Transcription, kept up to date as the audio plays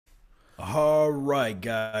right,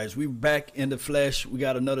 guys. We back in the flesh. We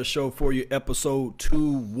got another show for you, episode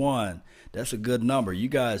 2-1. That's a good number. You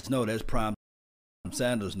guys know that's Prime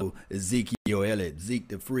Sanders, no Ezekiel Elliott, Zeke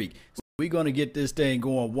the Freak. So we're going to get this thing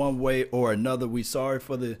going one way or another. We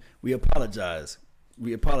apologize.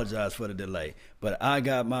 We apologize for the delay. But I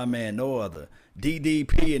got my man, no other,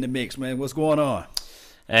 DDP in the mix, man. What's going on?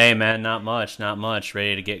 Hey man, not much.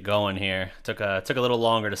 Ready to get going here. Took a little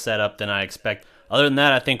longer to set up than I expect. Other than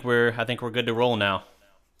that, I think we're good to roll now.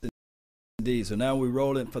 Indeed. So now we're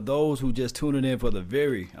rolling. For those who just tuning in for the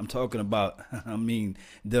very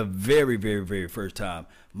very first time.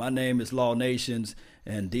 My name is Law Nations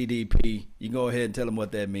and DDP. You can go ahead and tell them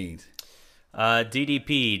what that means.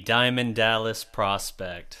 DDP, Diamond Dallas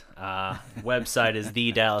Prospect. Website is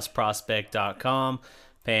thedallasprospect.com.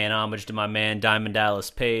 Paying homage to my man Diamond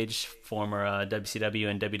Dallas Page, former WCW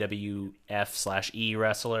and WWF/E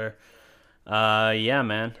wrestler. Yeah,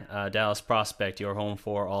 man. Dallas Prospect, your home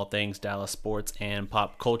for all things Dallas sports and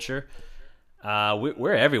pop culture.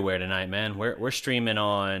 We're everywhere tonight, man. We're streaming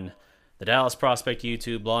on the Dallas Prospect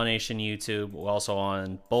YouTube, Law Nation YouTube. We're also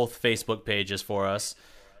on both Facebook pages for us.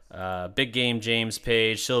 Big Game James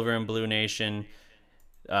page, Silver and Blue Nation.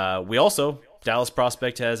 We also, Dallas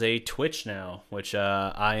Prospect has a Twitch now, which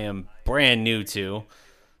I am brand new to.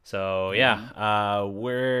 So yeah,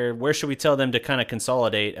 where should we tell them to kind of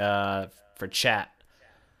consolidate for chat?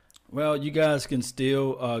 Well, you guys can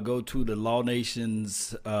still go to the Law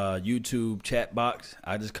Nation's YouTube chat box.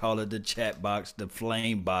 I just call it the chat box, the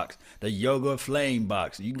flame box, the yoga flame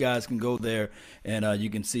box. You guys can go there and you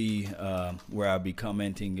can see where I'll be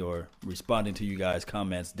commenting or responding to you guys'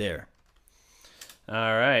 comments there. All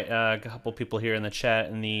right, a couple people here in the chat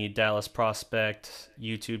in the Dallas Prospect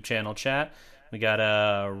YouTube channel chat. We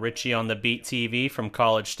got Richie on the Beat TV from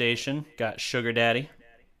College Station. Got Sugar Daddy.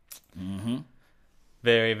 Mm-hmm.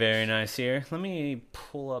 Very, very nice here. Let me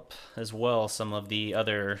pull up as well some of the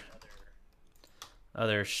other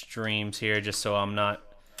streams here just so I'm not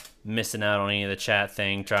missing out on any of the chat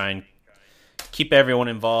thing. Try and keep everyone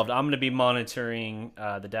involved. I'm going to be monitoring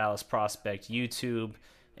the Dallas Prospect YouTube,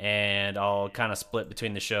 and I'll kind of split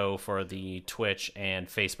between the show for the Twitch and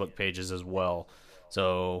Facebook pages as well.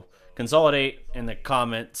 So consolidate in the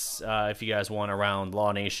comments if you guys want around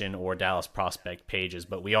Law Nation or Dallas Prospect pages,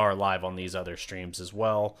 but we are live on these other streams as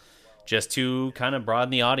well, just to kind of broaden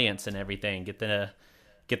the audience and everything. Get the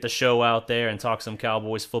show out there and talk some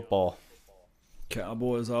Cowboys football.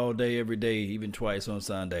 Cowboys all day, every day, even twice on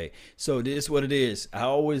Sunday. So this is what it is. I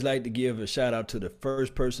always like to give a shout out to the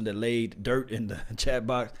first person that laid dirt in the chat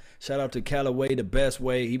box. Shout out to Callaway, the best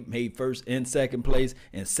way. He made first and second place.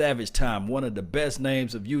 And Savage Time, one of the best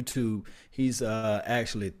names of YouTube. He's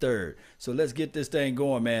actually third. So let's get this thing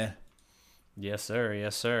going, man. Yes, sir.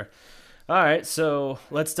 Yes, sir. All right, so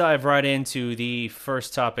let's dive right into the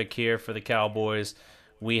first topic here for the Cowboys.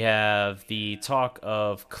 We have the talk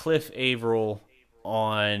of Cliff Avril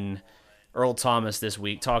on Earl Thomas this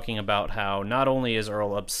week, talking about how not only is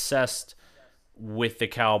Earl obsessed with the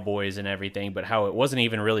Cowboys and everything, but how it wasn't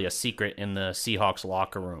even really a secret in the Seahawks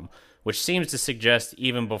locker room, which seems to suggest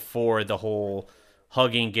even before the whole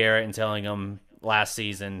hugging Garrett and telling him last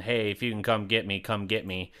season, hey, if you can come get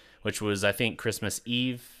me, which was, I think, Christmas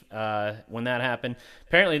Eve when that happened.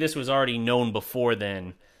 Apparently this was already known before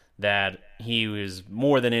then, that he was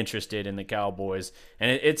more than interested in the Cowboys.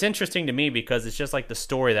 And it's interesting to me because it's just like the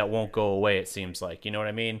story that won't go away, it seems like. You know what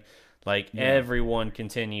I mean? Like, Everyone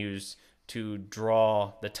continues to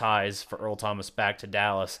draw the ties for Earl Thomas back to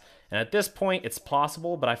Dallas. And at this point, it's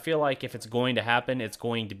possible, but I feel like if it's going to happen, it's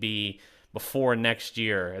going to be before next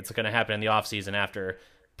year. It's going to happen in the offseason after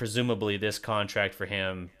presumably this contract for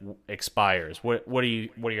him expires. What are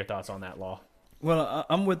your thoughts on that, Law? Well,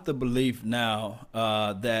 I'm with the belief now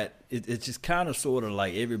that it's just kind of sort of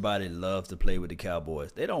like everybody loves to play with the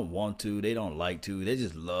Cowboys. They don't want to. They don't like to. They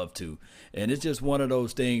just love to. And it's just one of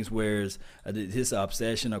those things where his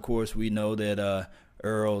obsession, of course, we know that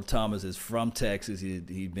Earl Thomas is from Texas.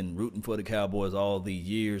 He's been rooting for the Cowboys all these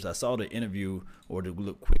years. I saw the interview or the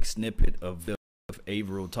quick snippet of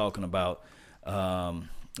Avril talking about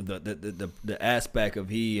the aspect of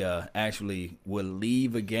he actually will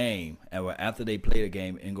leave a game after they play the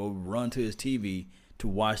game and go run to his TV to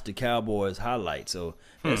watch the Cowboys highlights. So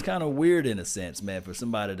that's kind of weird in a sense, man, for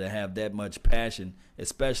somebody to have that much passion,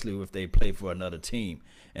 especially if they play for another team,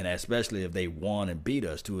 and especially if they won and beat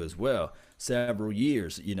us too as well several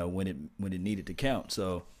years, when it needed to count.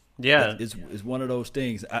 So yeah, it's one of those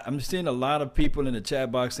things. I'm seeing a lot of people in the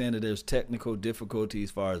chat box saying that there's technical difficulties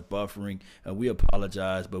as far as buffering. We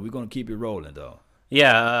apologize, but we're going to keep it rolling, though.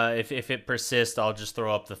 Yeah, if it persists, I'll just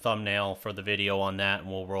throw up the thumbnail for the video on that, and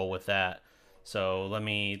we'll roll with that. So let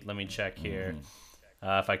me check here.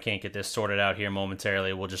 If I can't get this sorted out here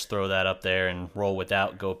momentarily, we'll just throw that up there and roll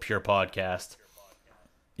without. Go pure podcast.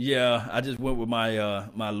 Yeah, I just went with my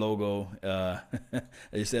my logo.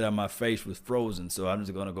 They said my face was frozen, so I'm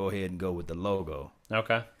just gonna go ahead and go with the logo.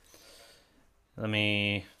 Okay. Let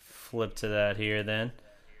me flip to that here then.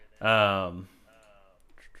 As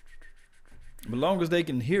long as they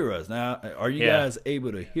can hear us. Now, are you guys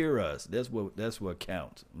able to hear us? That's what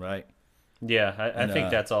counts, right? Yeah, I think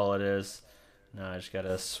that's all it is. Now I just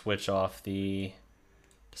gotta switch off the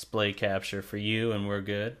display capture for you, and we're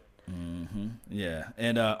good. Yeah,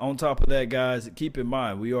 and on top of that, guys, keep in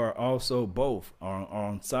mind we are also both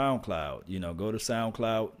on SoundCloud. You know, go to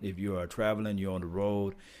SoundCloud if you are traveling, you're on the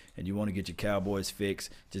road, and you want to get your Cowboys fix.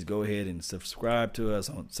 Just go ahead and subscribe to us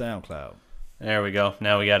on SoundCloud. There we go.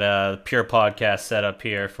 Now we got a pure podcast set up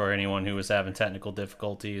here for anyone who was having technical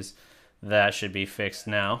difficulties. That should be fixed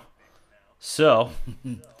now. So,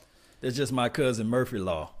 it's just my cousin Murphy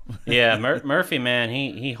Law. Yeah, Murphy, man,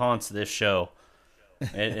 he haunts this show.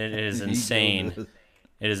 It is insane.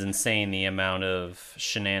 It is insane the amount of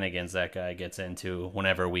shenanigans that guy gets into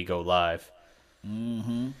whenever we go live.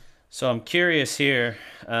 So I'm curious here.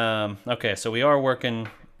 Okay, so we are working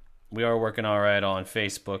all right on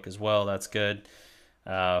Facebook as well. That's good.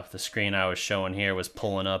 The screen I was showing here was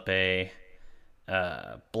pulling up a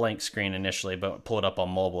blank screen initially, but pull it up on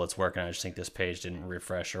mobile. It's working. I just think this page didn't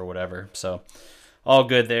refresh or whatever. So all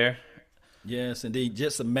good there. Yes, indeed.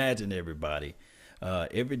 Just imagine, everybody.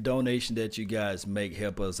 Every donation that you guys make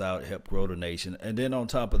help us out, help grow the nation. And then on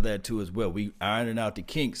top of that, too, as well, we ironing out the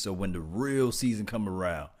kinks. So when the real season come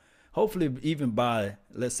around, hopefully even by,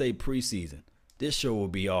 let's say, preseason, this show will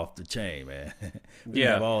be off the chain, man. We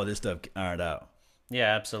have all this stuff ironed out.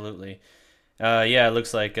 Yeah, absolutely. It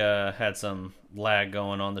looks like had some lag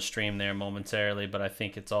going on the stream there momentarily, but I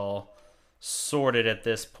think it's all sorted at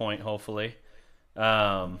this point, hopefully.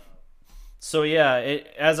 So yeah,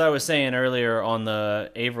 as I was saying earlier on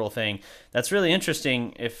the Avril thing, that's really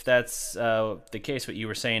interesting if that's the case, what you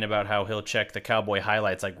were saying about how he'll check the Cowboy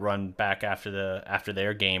highlights, like run back after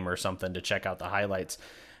their game or something to check out the highlights.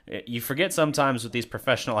 You forget sometimes with these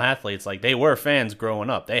professional athletes, like they were fans growing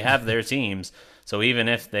up. They have their teams, so even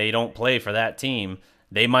if they don't play for that team,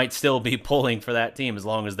 they might still be pulling for that team as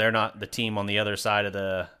long as they're not the team on the other side of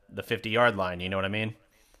the 50-yard line. You know what I mean?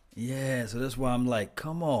 Yeah, so that's why I'm like,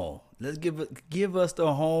 come on. Let's give us the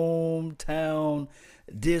hometown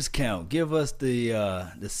discount. Give us the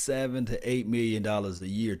 $7 to $8 million a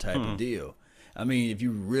year type of deal. I mean, if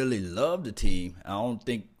you really love the team, I don't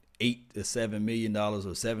think $8 to $7 million or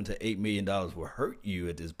 $7 to $8 million will hurt you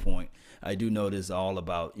at this point. I do know this is all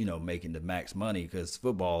about making the max money, because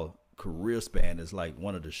football career span is like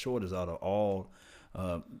one of the shortest out of all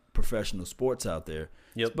professional sports out there.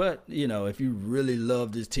 Yep. But if you really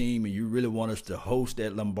love this team and you really want us to host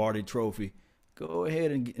that Lombardi Trophy, go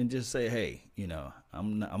ahead and just say, hey,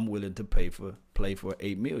 I'm willing to play for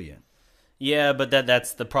 $8 million. Yeah, but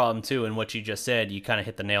that's the problem too. And what you just said, you kind of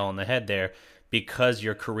hit the nail on the head there. Because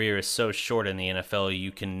your career is so short in the NFL,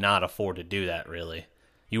 you cannot afford to do that. Really,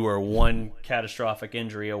 you are one catastrophic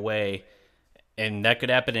injury away, and that could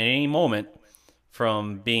happen at any moment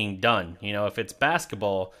from being done. If it's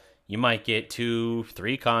basketball, you might get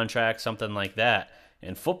 2-3 contracts, something like that.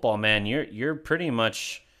 In football, man, you're pretty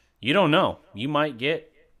much, you don't know. You might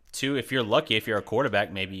get 2 if you're lucky. If you're a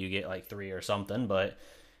quarterback, maybe you get like 3 or something. But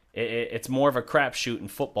it's more of a crapshoot in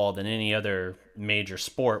football than any other major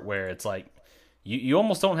sport, where it's like you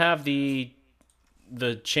almost don't have the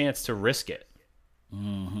chance to risk it.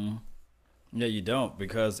 Yeah, you don't,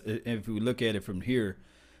 because if we look at it from here,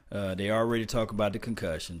 they already talk about the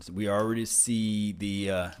concussions. We already see the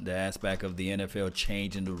aspect of the NFL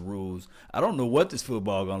changing the rules. I don't know what this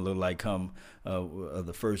football going to look like come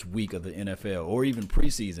the first week of the NFL, or even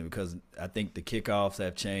preseason, because I think the kickoffs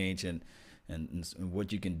have changed, and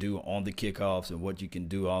what you can do on the kickoffs and what you can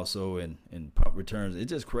do also in punt returns.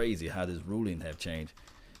 It's just crazy how this ruling have changed,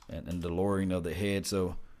 and the lowering of the head.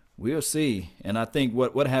 So we'll see. And I think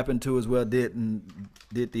what happened to as well, did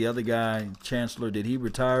the other guy, Chancellor, did he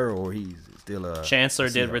retire, or he's still Chancellor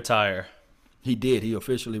did retire. He did. He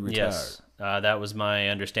officially retired. Yes. That was my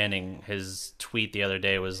understanding. His tweet the other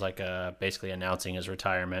day was like basically announcing his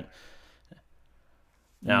retirement.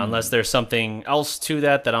 Now, unless there's something else to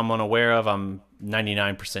that I'm unaware of, I'm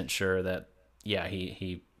 99% sure that, yeah,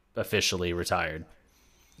 he officially retired.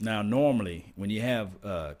 Now, normally, when you have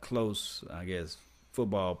close, I guess,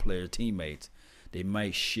 football player teammates, they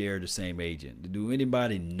might share the same agent. Do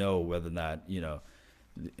anybody know whether or not,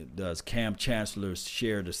 does Cam Chancellor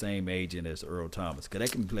share the same agent as Earl Thomas? Because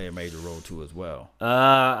that can play a major role too as well.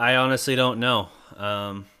 I honestly don't know.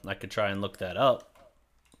 I could try and look that up.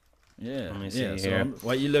 Yeah, Let me see here.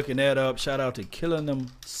 While you're looking that up, shout out to Killing Them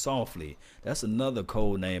Softly. That's another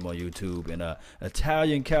code name on YouTube. And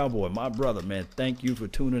Italian Cowboy, my brother, man, thank you for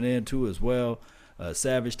tuning in too as well.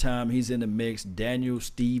 Savage Time, he's in the mix. Daniel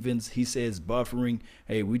Stevens, he says buffering.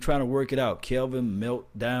 Hey, we trying to work it out. Kelvin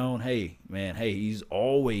Meltdown, hey, man, hey, he's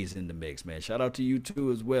always in the mix, man. Shout out to you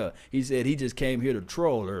too as well. He said he just came here to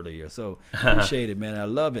troll earlier, so appreciate it, man. I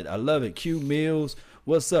love it. I love it. Q Mills,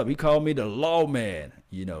 what's up? He called me the lawman.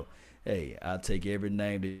 You know, hey, I'll take every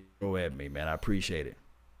name that throw at me, man. I appreciate it.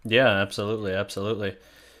 Yeah, absolutely, absolutely.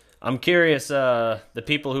 I'm curious, the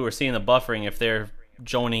people who are seeing the buffering, if they're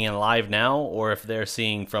joining in live now or if they're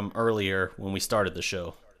seeing from earlier when we started the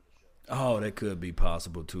show. Oh, that could be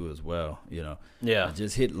possible too as well. You know, yeah.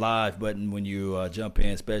 Just hit live button when you jump in,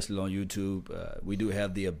 especially on YouTube. We do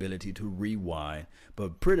have the ability to rewind,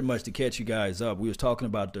 but pretty much to catch you guys up, we was talking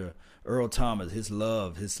about the Earl Thomas, his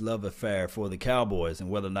love affair for the Cowboys, and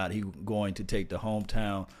whether or not he going to take the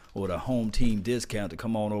hometown or the home team discount to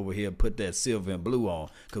come on over here and put that silver and blue on,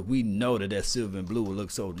 because we know that silver and blue will look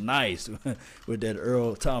so nice with that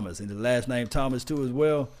Earl Thomas. And the last name Thomas too as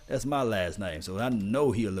well, that's my last name, so I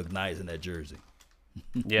know he'll look nice in that jersey.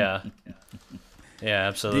 Yeah. Yeah,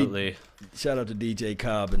 absolutely. Shout out to DJ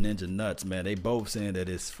Cobb and Ninja Nuts, man. They both saying that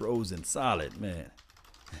it's frozen solid, man.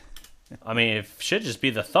 I mean, it should just be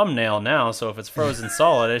the thumbnail now, so if it's frozen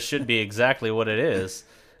solid, it should be exactly what it is.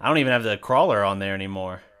 I don't even have the crawler on there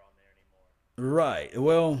anymore. Right.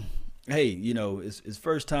 Well, hey, you know, it's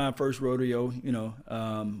first time, first rodeo, you know.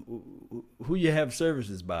 Who you have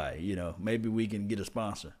services by, you know, maybe we can get a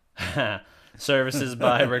sponsor. Services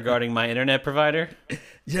by regarding my internet provider?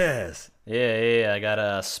 Yes. Yeah, I got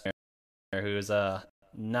a spare who's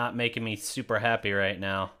not making me super happy right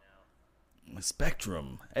now.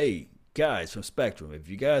 Spectrum. Hey, guys from Spectrum, if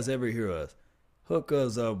you guys ever hear us, hook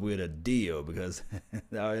us up with a deal because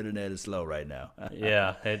our internet is slow right now.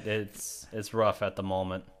 Yeah, it's rough at the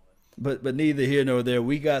moment. But neither here nor there.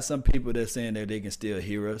 We got some people that's saying that they can still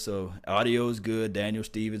hear us. So audio is good, Daniel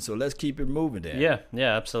Stevens. So let's keep it moving then.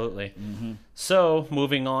 Yeah, absolutely. Mm-hmm. So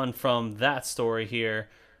moving on from that story here,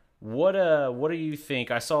 what do you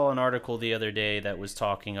think? I saw an article the other day that was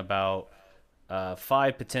talking about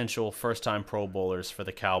 5 potential first-time Pro Bowlers for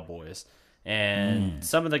the Cowboys. And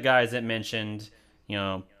some of the guys that mentioned, you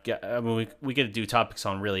know, I mean, we get to do topics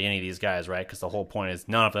on really any of these guys, right? Because the whole point is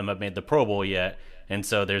none of them have made the Pro Bowl yet. And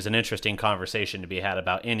so there's an interesting conversation to be had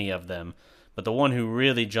about any of them. But the one who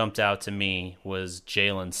really jumped out to me was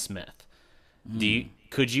Jalen Smith.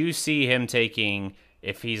 Could you see him taking,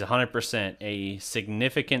 if he's 100%, a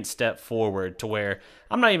significant step forward to where,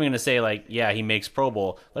 I'm not even going to say like, yeah, he makes Pro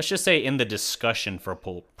Bowl. Let's just say in the discussion for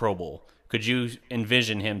Pro Bowl. Could you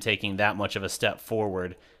envision him taking that much of a step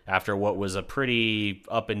forward after what was a pretty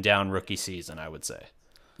up and down rookie season, I would say?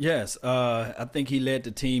 Yes, I think he led the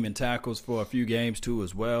team in tackles for a few games too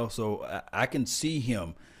as well. So I can see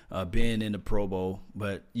him being in the Pro Bowl.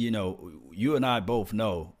 But, you know, you and I both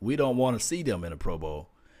know we don't want to see them in a Pro Bowl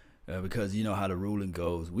because you know how the ruling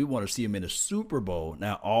goes. We want to see him in a Super Bowl.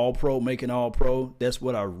 Now, All-Pro, making All-Pro, that's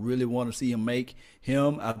what I really want to see him make.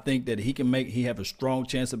 I think that he have a strong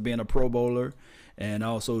chance of being a Pro Bowler. And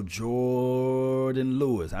also Jordan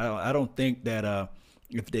Lewis. I don't think that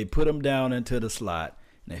if they put him down into the slot,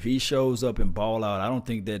 and if he shows up and ball out, I don't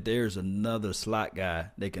think that there's another slot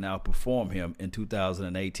guy that can outperform him in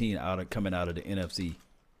 2018 coming out of the NFC.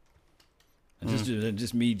 And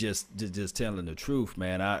just me telling the truth,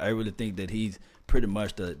 man. I really think that he's pretty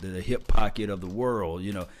much the hip pocket of the world.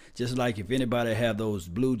 You know, just like if anybody have those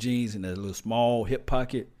blue jeans and that little small hip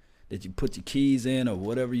pocket that you put your keys in or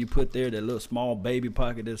whatever you put there, that little small baby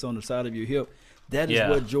pocket that's on the side of your hip. That is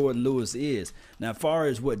what Jordan Lewis is. Now, as far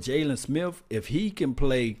as what Jalen Smith, if he can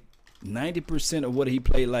play 90% of what he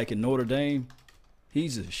played like in Notre Dame,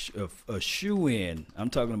 he's a shoe-in. I'm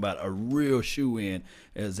talking about a real shoe-in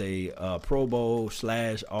as a Pro Bowl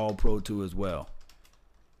 / All-Pro too as well.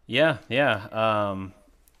 Yeah.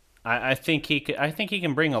 I think he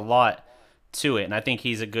can bring a lot to it, and I think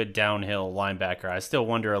he's a good downhill linebacker. I still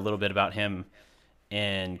wonder a little bit about him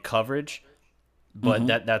in coverage, but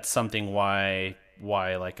that's something why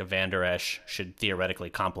like a Van Der Esch should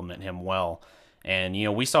theoretically complement him well. And, you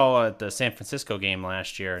know, we saw at the San Francisco game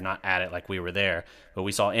last year, not at it like we were there, but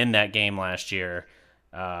we saw in that game last year,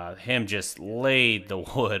 him just laid the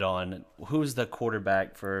wood on who's the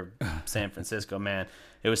quarterback for San Francisco, man.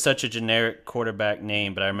 It was such a generic quarterback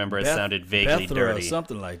name, but I remember it sounded vaguely dirty. Or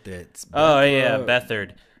something like that. Oh, yeah,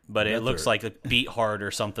 Beathard. but it looks Beathard. like a beat heart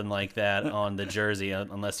or something like that on the jersey,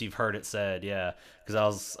 unless you've heard it said. Yeah,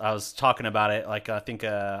 because I was talking about it like I think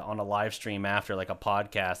on a live stream after like a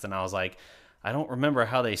podcast, and I was like, I don't remember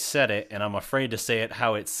how they said it, and I'm afraid to say it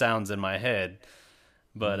how it sounds in my head.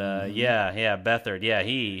 But yeah, Beathard, yeah,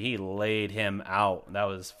 he laid him out. That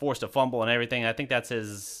was forced a fumble and everything. I think that's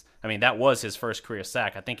his. I mean, that was his first career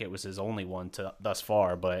sack. I think it was his only one to thus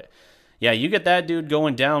far. But yeah, you get that dude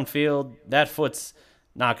going downfield, that foot's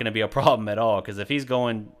not going to be a problem at all. Because if he's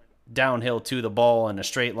going downhill to the ball in a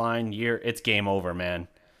straight line, it's game over, man.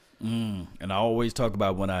 And I always talk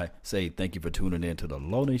about when I say thank you for tuning in to the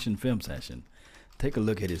Low Nation Film Session. Take a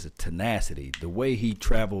look at his tenacity, the way he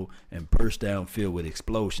traveled and burst downfield with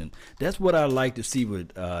explosion. That's what I like to see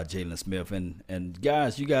with Jalen Smith. And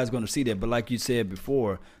guys, you guys going to see that. But like you said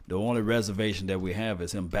before, the only reservation that we have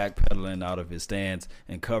is him backpedaling out of his stance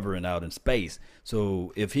and covering out in space.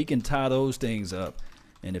 So if he can tie those things up,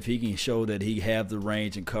 and if he can show that he have the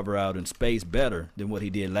range and cover out in space better than what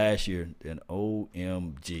he did last year, then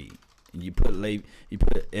OMG. And you put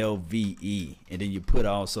LVE, and then you put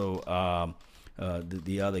also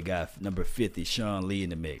the other guy, number 50, Sean Lee,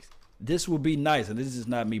 in the mix. This will be nice, and this is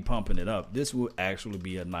not me pumping it up. This will actually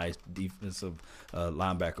be a nice defensive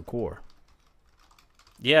linebacker core.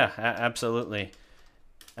 Yeah, absolutely.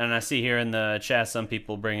 And I see here in the chat some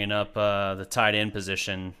people bringing up the tight end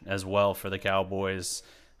position as well for the Cowboys.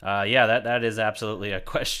 Yeah, that is absolutely a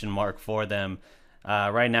question mark for them.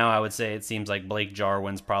 Right now, I would say it seems like Blake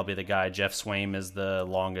Jarwin's probably the guy. Jeff Swaim is the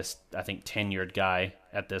longest, I think, tenured guy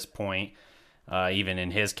at this point. Even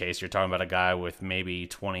in his case, you're talking about a guy with maybe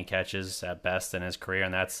 20 catches at best in his career,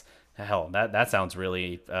 and that sounds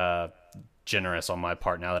really generous on my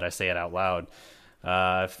part now that I say it out loud.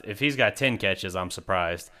 If he's got 10 catches, I'm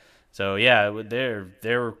surprised. So yeah,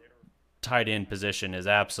 their tight end position is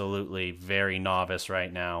absolutely very novice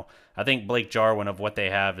right now. I think Blake Jarwin, of what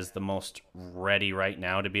they have, is the most ready right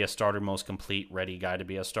now to be a starter, most complete ready guy to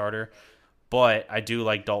be a starter. But I do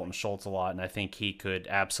like Dalton Schultz a lot, and I think he could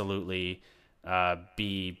absolutely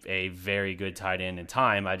be a very good tight end in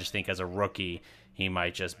time. I just think as a rookie, he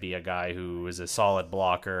might just be a guy who is a solid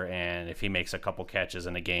blocker, and if he makes a couple catches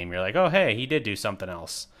in a game, you're like, oh, hey, he did do something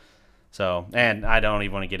else. So, and I don't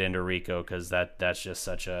even want to get into Rico because that's just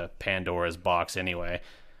such a Pandora's box anyway.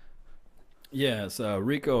 Yes,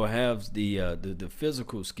 Rico has the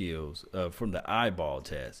physical skills from the eyeball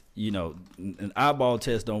test. You know, an eyeball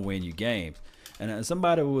test don't win you games. And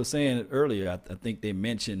somebody was saying earlier, I think they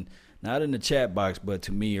mentioned, not in the chat box, but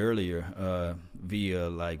to me earlier via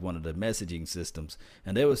like one of the messaging systems,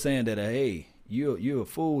 and they were saying that hey, you're a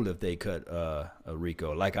fool if they cut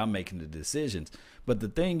Rico. Like I'm making the decisions, but the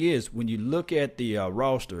thing is, when you look at the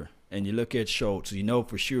roster and you look at Schultz, you know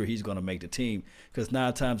for sure he's going to make the team because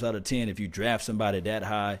 9 times out of 10, if you draft somebody that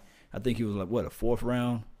high, I think he was like what, a 4th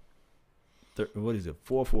round. What is it,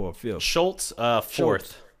 4th or 5th? Schultz,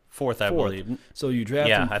 4th. 4th, I believe. So you draft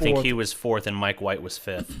him. Yeah, I think 4th. he was 4th and Mike White was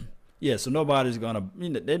 5th. Yeah, so nobody's gonna,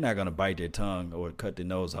 they're not gonna bite their tongue or cut their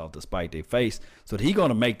nose off to spite their face. So he's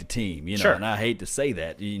gonna make the team, Sure. And I hate to say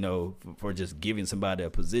that, for just giving somebody a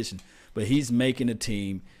position, but he's making a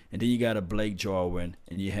team. And then you got a Blake Jarwin,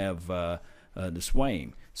 and you have the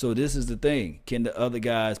Swaim. So this is the thing: can the other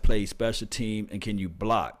guys play special team, and can you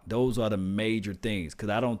block? Those are the major things. Because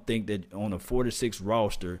I don't think that on a 46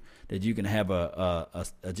 roster that you can have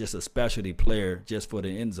just a specialty player just for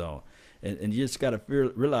the end zone. And you just got to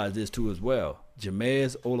realize this too as well.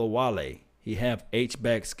 Jamez Olawale, he have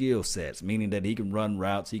H-back skill sets, meaning that he can run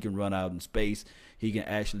routes, he can run out in space, he can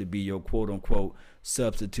actually be your quote-unquote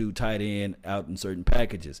substitute tight end out in certain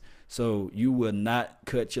packages. So you will not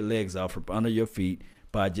cut your legs off from under your feet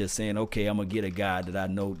by just saying, okay, I'm going to get a guy that I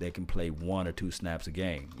know that can play 1 or 2 snaps a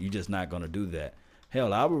game. You're just not going to do that.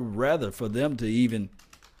 Hell, I would rather for them to even –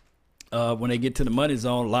 when they get to the money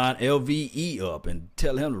zone, line LVE up and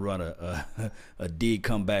tell him to run a dig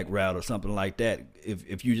comeback route or something like that.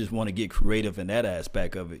 If you just want to get creative in that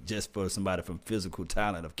aspect of it, just for somebody from physical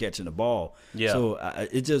talent of catching the ball. Yeah. So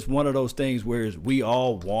it's just one of those things where we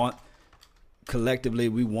all want, collectively,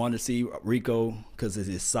 we want to see Rico because of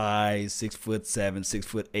his size, 6'7",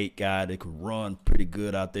 6'8" guy that could run pretty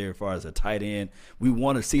good out there as far as a tight end. We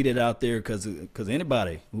want to see that out there because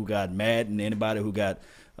anybody who got Madden, anybody who got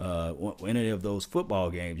any of those football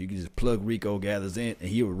games, you can just plug Rico Gathers in and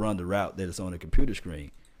he will run the route that is on the computer screen.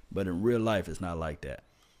 But in real life, it's not like that.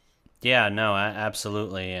 Yeah, no,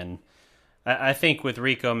 absolutely. And I think with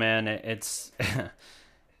Rico, man, it's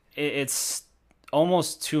it's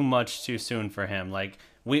almost too much too soon for him. Like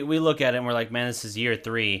we look at it and we're like, man, this is year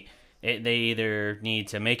 3. They either need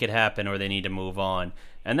to make it happen or they need to move on.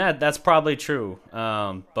 and that's probably true.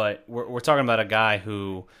 But we're talking about a guy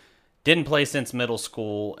who didn't play since middle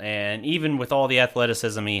school, and even with all the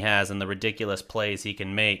athleticism he has and the ridiculous plays he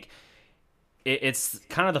can make, it's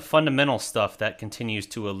kind of the fundamental stuff that continues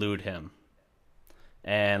to elude him.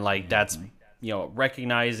 And like that's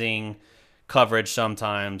recognizing coverage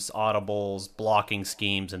sometimes, audibles, blocking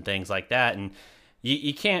schemes, and things like that. And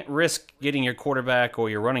you can't risk getting your quarterback or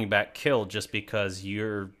your running back killed just because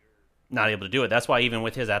you're not able to do it. That's why even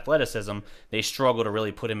with his athleticism, they struggle to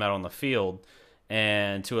really put him out on the field.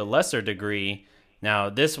 And to a lesser degree, now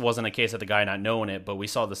this wasn't a case of the guy not knowing it, but we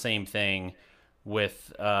saw the same thing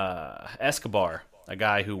with Escobar, a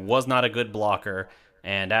guy who was not a good blocker,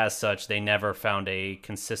 and as such, they never found a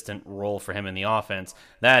consistent role for him in the offense.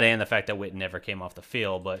 That and the fact that Witt never came off the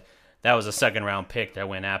field, but that was a second-round pick that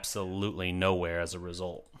went absolutely nowhere as a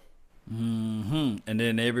result. And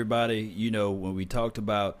then everybody, when we talked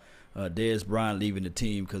about Dez Bryant leaving the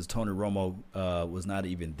team because Tony Romo was not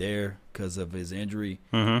even there because of his injury,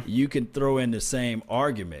 you can throw in the same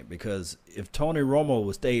argument because if Tony Romo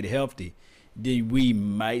was stayed healthy, then we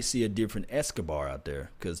might see a different Escobar out there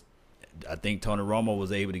because I think Tony Romo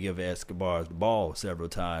was able to give Escobar the ball several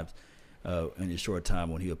times in his short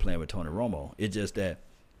time when he was playing with Tony Romo. It's just that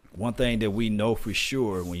one thing that we know for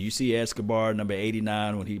sure, when you see Escobar, number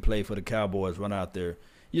 89, when he played for the Cowboys, run out there,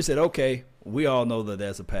 you said, okay, we all know that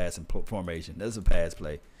that's a passing formation. That's a pass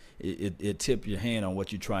play. It tips your hand on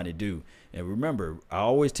what you're trying to do. And remember, I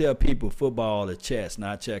always tell people football is chess,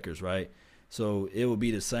 not checkers, right? So it will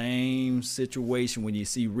be the same situation when you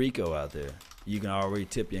see Rico out there. You can already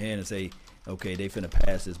tip your hand and say, okay, they finna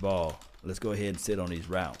pass this ball. Let's go ahead and sit on these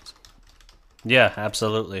routes. Yeah,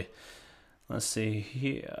 absolutely. Let's see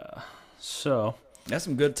here. So that's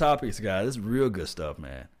some good topics, guys. This is real good stuff,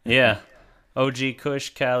 man. Yeah. OG Kush,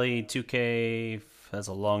 Cali, 2K, that's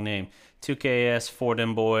a long name. 2KS, for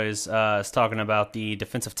them boys, is talking about the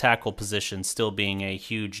defensive tackle position still being a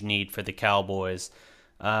huge need for the Cowboys.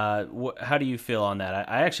 How do you feel on that?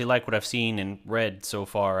 I actually like what I've seen and read so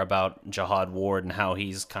far about Jihad Ward and how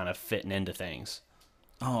he's kind of fitting into things.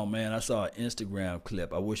 Oh, man, I saw an Instagram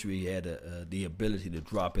clip. I wish we had the ability to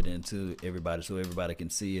drop it into everybody so everybody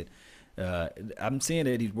can see it. I'm seeing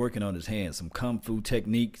that he's working on his hands, some kung fu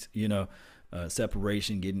techniques,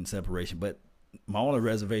 separation, getting separation. But my only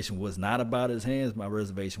reservation was not about his hands. My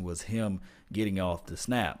reservation was him getting off the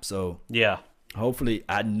snap. So yeah. Hopefully,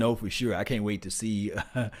 I know for sure. I can't wait to see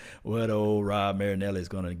what old Rob Marinelli is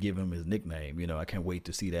going to give him his nickname. I can't wait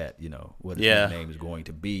to see that, what his nickname is going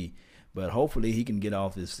to be. But hopefully he can get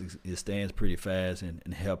off his stands pretty fast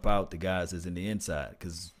and help out the guys that's in the inside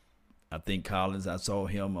because I think Collins, I saw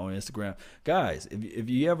him on Instagram. Guys, if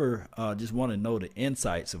you ever just want to know the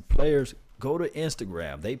insights of players, go to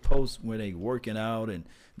Instagram. They post when they working out and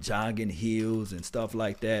jogging hills and stuff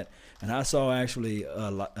like that. And I saw actually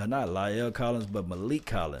not La'el Collins, but Malik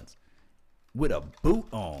Collins with a boot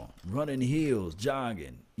on, running hills,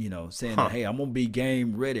 jogging, saying, hey, I'm going to be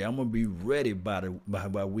game ready. I'm going to be ready by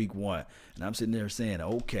week 1. And I'm sitting there saying,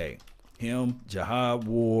 okay, him, Jihad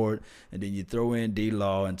Ward, and then you throw in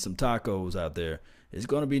D-Law and some tacos out there. It's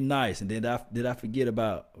going to be nice. And then did I forget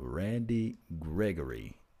about Randy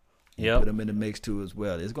Gregory? Yep. Put him in the mix too as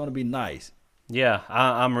well. It's going to be nice. Yeah,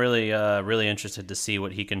 I'm really interested to see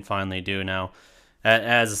what he can finally do now.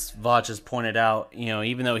 As Vach has pointed out,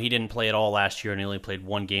 even though he didn't play at all last year and he only played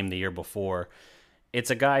one game the year before, it's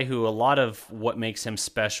a guy who a lot of what makes him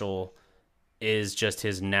special is just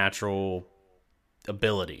his natural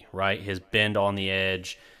ability, right? His bend on the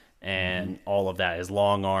edge and all of that, his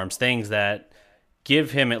long arms, things that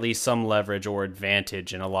give him at least some leverage or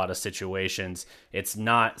advantage in a lot of situations. It's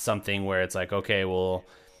not something where it's like, okay, well,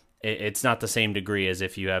 it's not the same degree as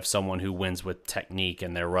if you have someone who wins with technique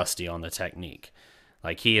and they're rusty on the technique.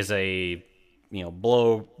 Like he is a,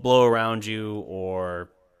 blow around you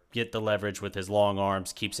or get the leverage with his long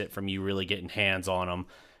arms, keeps it from you really getting hands on him.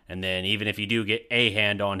 And then even if you do get a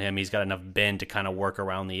hand on him, he's got enough bend to kind of work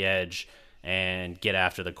around the edge and get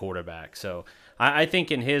after the quarterback. So I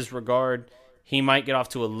think in his regard, he might get off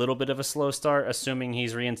to a little bit of a slow start, assuming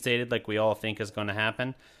he's reinstated like we all think is going to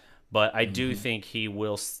happen. But I do think he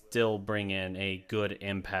will still bring in a good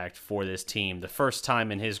impact for this team. The first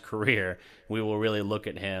time in his career, we will really look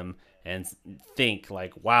at him and think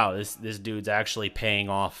like, wow, this dude's actually paying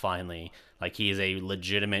off finally. Like he is a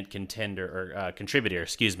legitimate contender or contributor,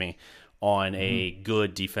 on a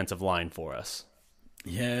good defensive line for us.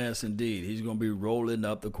 Yes, indeed. He's going to be rolling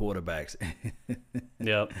up the quarterbacks,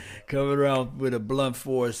 Yep. coming around with a blunt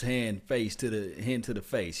force hand to the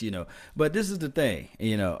face. But this is the thing.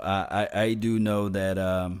 I do know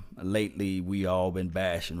that lately we all been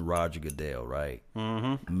bashing Roger Goodell, right?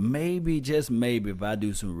 Mm-hmm. Maybe, just maybe, if I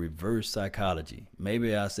do some reverse psychology,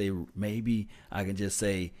 maybe I can just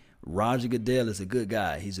say Roger Goodell is a good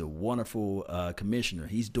guy. He's a wonderful commissioner.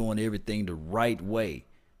 He's doing everything the right way.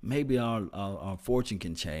 Maybe our fortune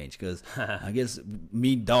can change, because I guess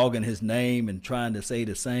me dogging his name and trying to say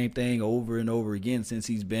the same thing over and over again since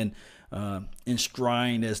he's been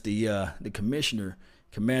enshrined as the commissioner,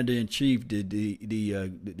 commander in chief, the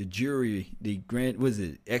jury, the grand, was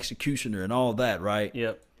it executioner and all that, right?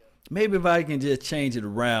 Yep. Maybe if I can just change it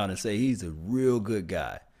around and say he's a real good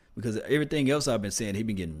guy, because everything else I've been saying, he's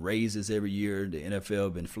been getting raises every year. The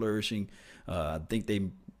NFL been flourishing. I think they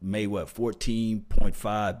made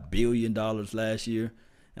 $14.5 billion last year,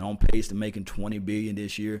 and on pace to making $20 billion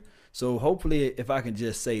this year. So hopefully, if I can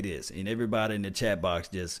just say this, and everybody in the chat box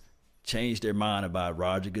just change their mind about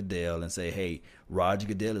Roger Goodell and say, hey, Roger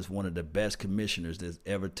Goodell is one of the best commissioners that's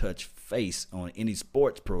ever touched face on any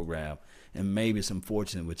sports program, and maybe some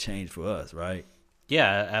fortune would change for us, right?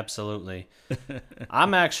 Yeah, absolutely.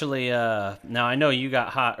 I'm actually now I know you got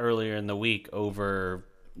hot earlier in the week over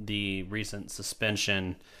the recent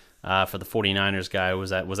suspension for the 49ers guy.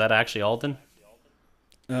 Was that actually Alden?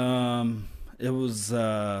 It was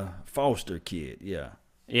Foster kid, yeah.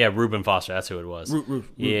 Yeah, Reuben Foster, that's who it was.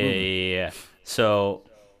 Yeah. So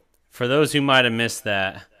for those who might have missed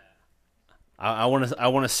that, I want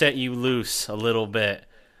to set you loose a little bit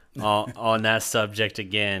on that subject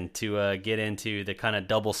again, to get into the kind of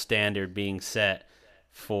double standard being set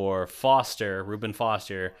for Reuben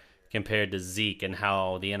Foster, compared to Zeke, and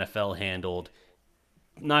how the NFL handled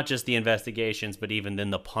not just the investigations, but even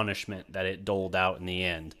then the punishment that it doled out in the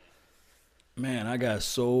end. Man, I got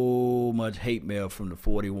so much hate mail from the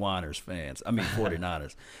 49ers fans. I mean,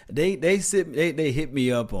 49ers. They hit me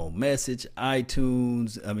up on Message,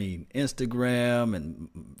 iTunes, Instagram and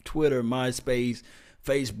Twitter, MySpace,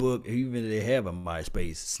 Facebook, even they have a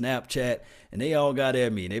MySpace, Snapchat, and they all got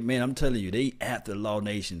at me. Man, I'm telling you, they after Law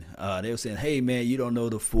Nation. They were saying, hey, man, you don't know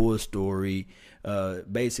the full story.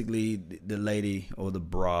 Basically, the lady or the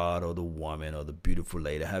broad or the woman or the beautiful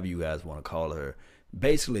lady, however you guys want to call her,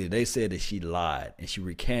 basically, they said that she lied, and she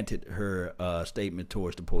recanted her statement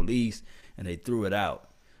towards the police, and they threw it out.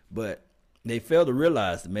 But they failed to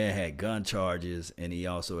realize the man had gun charges, and he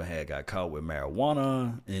also had got caught with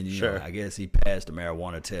marijuana. And Sure. I guess he passed the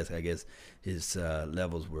marijuana test. I guess his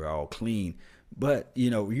levels were all clean. But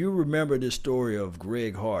you remember the story of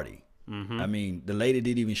Greg Hardy. Mm-hmm. I mean, the lady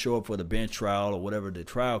didn't even show up for the bench trial or whatever the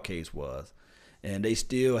trial case was, and they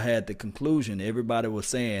still had the conclusion. Everybody was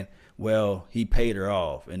saying, well, he paid her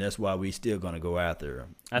off, and that's why we still going to go after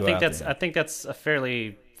him. I think that's a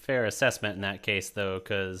fairly fair assessment in that case, though,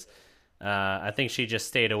 because I think she just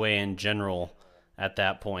stayed away in general at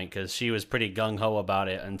that point, because she was pretty gung-ho about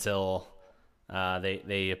it until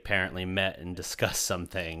they apparently met and discussed some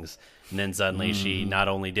things, and then suddenly she not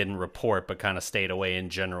only didn't report but kind of stayed away in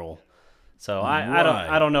general. So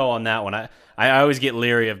I don't know on that one. I always get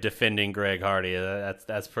leery of defending Greg Hardy.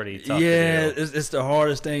 That's pretty tough. Yeah, to do. it's the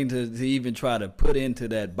hardest thing to even try to put into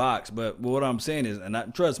that box. But what I'm saying is, and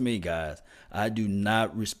trust me, guys, I do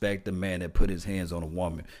not respect the man that put his hands on a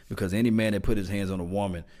woman, because any man that put his hands on a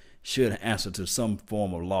woman should answer to some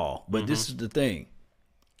form of law. But this is the thing: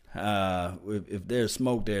 if there's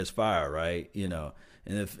smoke, there's fire, right? And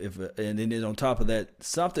and then on top of that,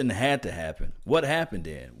 something had to happen. What happened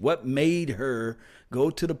then? What made her go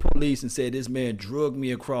to the police and say this man drugged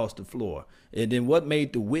me across the floor? And then what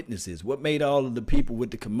made the witnesses? What made all of the people with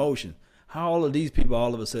the commotion? How all of these people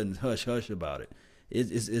all of a sudden hush about it?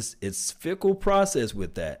 It's fickle process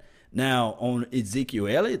with that. Now on Ezekiel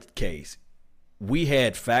Elliott's case, we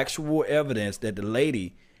had factual evidence that the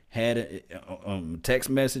lady had text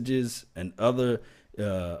messages and other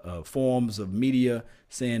forms of media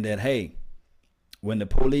saying that, hey, when the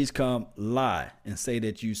police come, lie and say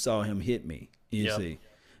that you saw him hit me. You see,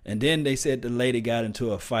 and then they said the lady got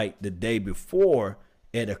into a fight the day before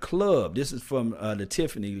at a club. This is from the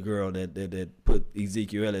Tiffany girl that put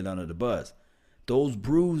Ezekiel Elliott under the bus. Those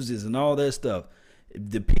bruises and all that stuff.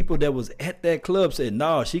 The people that was at that club said,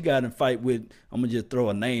 no, she got in a fight with, I'm going to just throw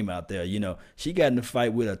a name out there, she got in a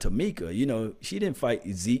fight with a Tamika, she didn't fight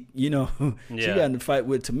Zeke, she got in a fight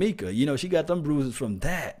with Tamika, she got them bruises from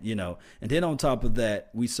that, and then on top of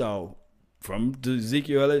that, we saw from the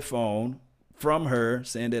Ezekiel Elliott phone, from her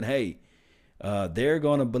saying that, hey, they're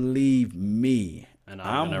going to believe me. And I'm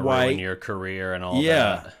I'm gonna white. ruin your career and all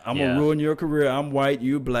Yeah, that. I'm gonna ruin your career. I'm white,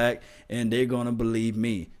 you black, and they're gonna believe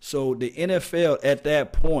me. So the NFL at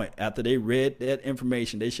that point, after they read that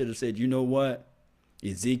information, they should have said, you know what,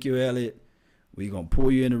 Ezekiel Elliott, we're gonna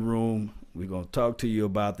pull you in the room. We're gonna talk to you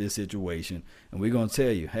about this situation, and we're gonna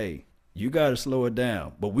tell you, hey, you gotta slow it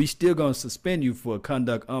down. But we still gonna suspend you for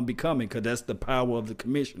conduct unbecoming, because that's the power of the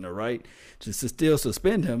commissioner, right? Just to still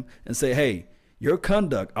suspend him and say, hey, your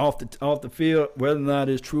conduct off the field, whether or not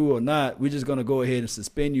it's true or not, we're just gonna go ahead and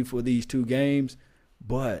suspend you for these 2 games.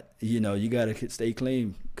 But you gotta stay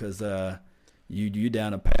clean, because you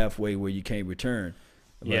down a pathway where you can't return.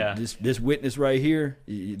 But this witness right here,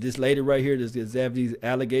 this lady right here, this have these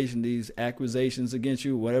allegations, these accusations against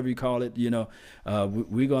you, whatever you call it.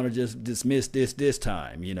 We're gonna just dismiss this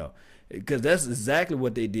time. Because that's exactly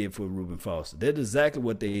what they did for Reuben Foster. That's exactly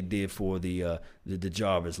what they did for the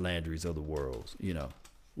Jarvis Landrys of the world.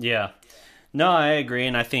 Yeah. No, I agree,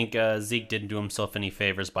 and I think Zeke didn't do himself any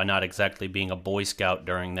favors by not exactly being a Boy Scout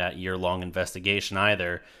during that year-long investigation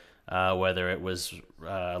either, whether it was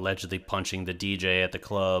allegedly punching the DJ at the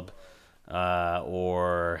club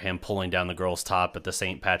or him pulling down the girl's top at the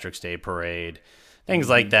St. Patrick's Day parade, things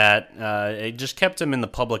like that. It just kept him in the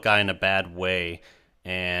public eye in a bad way.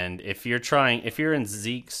 And if you're in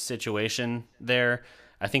Zeke's situation there,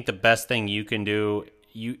 I think the best thing you can do,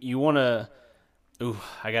 you want to,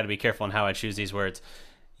 I got to be careful on how I choose these words.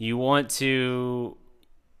 You don't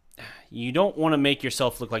want to make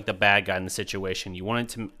yourself look like the bad guy in the situation. You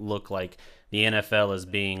want it to look like the NFL is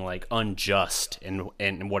being like unjust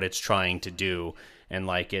in what it's trying to do, and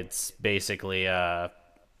like it's basically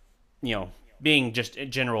being just in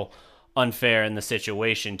general unfair in the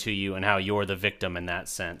situation to you, and how you're the victim in that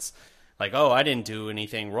sense. Like, oh, I didn't do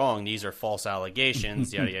anything wrong. These are false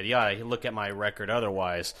allegations, yada, yada, yada. Look at my record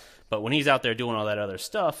otherwise. But when he's out there doing all that other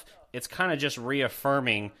stuff, it's kind of just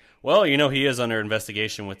reaffirming, well, he is under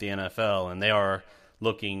investigation with the NFL, and they are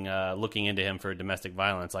looking into him for domestic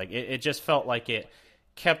violence. Like, it just felt like it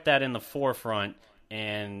kept that in the forefront,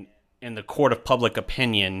 and in the court of public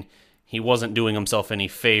opinion, he wasn't doing himself any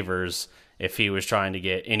favors if he was trying to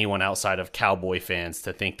get anyone outside of Cowboy fans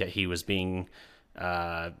to think that he was being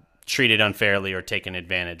treated unfairly or taken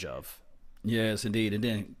advantage of. Yes, indeed. And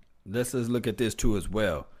then let's just look at this too as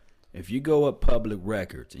well. If you go up public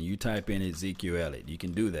records and you type in Ezekiel Elliott, you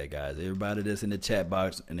can do that, guys. Everybody that's in the chat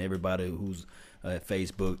box and everybody who's at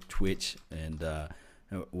Facebook, Twitch, and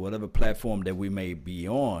whatever platform that we may be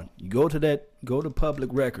on, you go to public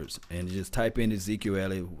records and just type in Ezekiel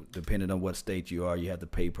Elliott. Depending on what state you are, you have to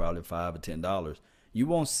pay probably $5 or $10. You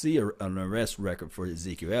won't see an arrest record for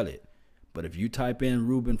Ezekiel Elliott. But if you type in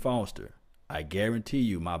Reuben Foster, I guarantee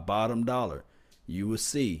you, my bottom dollar, you will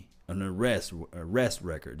see an arrest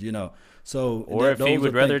record. So, or if you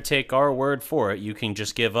would rather take our word for it, you can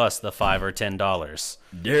just give us the $5 or $10.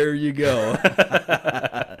 There you go.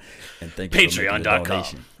 And thank you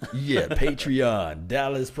Patreon.com. Yeah, Patreon,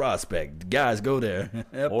 Dallas Prospect. Guys, go there.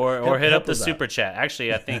 Or hit up the super chat.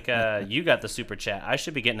 Actually, I think you got the super chat. I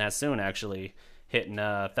should be getting that soon, actually, hitting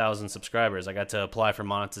 1,000 subscribers. I got to apply for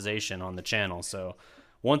monetization on the channel. So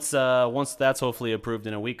once that's hopefully approved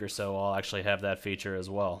in a week or so, I'll actually have that feature as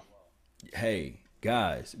well. Hey,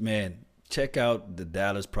 guys, man, check out the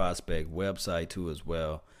Dallas Prospect website too as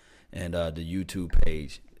well, and the YouTube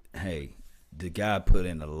page. Hey, the guy put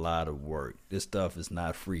in a lot of work. This stuff is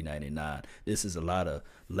not free 99. This is a lot of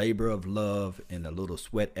labor of love and a little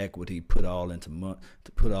sweat equity put all into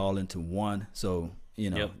one. So,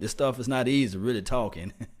 This stuff is not easy, really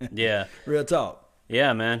talking. Yeah. Real talk.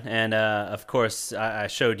 Yeah, man. And, of course, I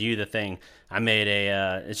showed you the thing. I made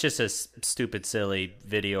it's just a stupid, silly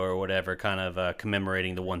video or whatever, kind of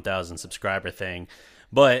commemorating the 1,000 subscriber thing.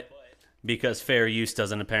 But because fair use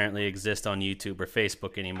doesn't apparently exist on YouTube or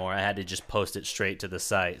Facebook anymore, I had to just post it straight to the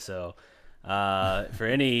site. So for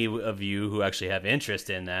any of you who actually have interest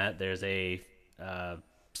in that, there's a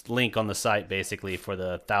link on the site basically for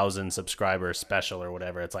the 1,000 subscriber special or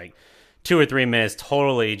whatever. It's like 2 or 3 minutes,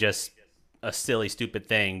 totally just a silly, stupid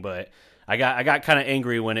thing, but I got kind of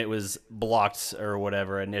angry when it was blocked or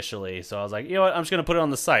whatever initially. So I was like, you know what? I'm just going to put it on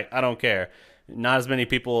the site. I don't care. Not as many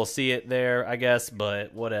people will see it there, I guess,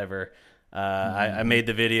 but whatever. I made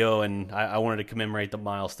the video, and I wanted to commemorate the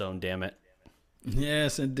milestone, damn it.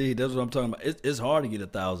 Yes, indeed. That's what I'm talking about. It's hard to get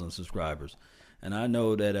 1,000 subscribers. And I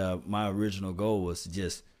know that my original goal was to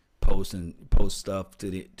just post stuff to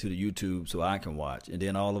the YouTube so I can watch. And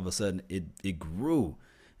then all of a sudden, it grew.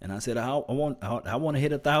 And I said, I want to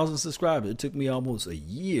hit 1,000 subscribers. It took me almost a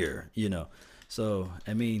year, So,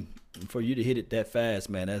 I mean, for you to hit it that fast,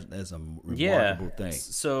 man, that's a remarkable thing.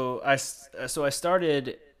 So I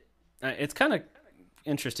started. It's kind of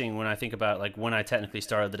interesting when I think about like when I technically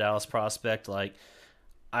started the Dallas Prospect. Like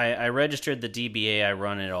I registered the DBA. I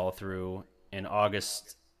run it all through in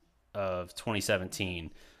August of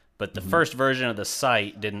 2017, but the first version of the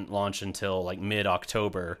site didn't launch until like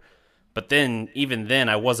mid-October. But then, even then,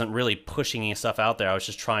 I wasn't really pushing any stuff out there. I was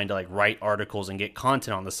just trying to like write articles and get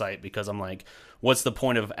content on the site because I'm like, what's the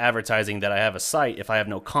point of advertising that I have a site if I have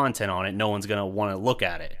no content on it? No one's gonna want to look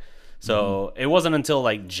at it. So it wasn't until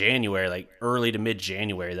like January, like early to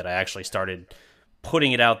mid-January, that I actually started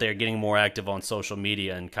putting it out there, getting more active on social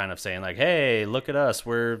media, and kind of saying like, "Hey, look at us,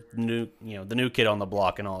 we're new, the new kid on the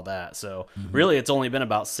block and all that." So really, it's only been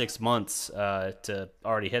about 6 months to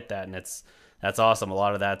already hit that, and that's awesome. A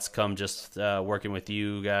lot of that's come just working with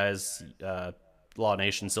you guys, Law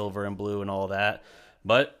Nation Silver and Blue and all that,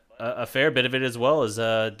 but a fair bit of it as well is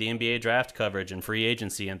the NBA draft coverage and free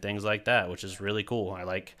agency and things like that, which is really cool. I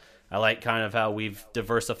like kind of how we've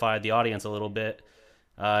diversified the audience a little bit.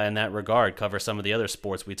 In that regard, cover some of the other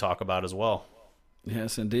sports we talk about as well.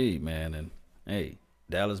 Yes, indeed, man. And hey,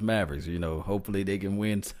 Dallas Mavericks, hopefully they can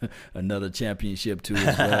win another championship too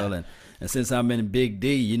as well. And since I'm in Big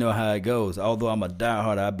D, you know how it goes. Although I'm a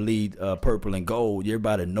diehard, I bleed purple and gold.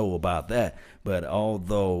 Everybody know about that. But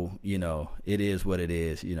although, it is what it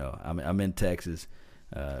is, I'm in Texas.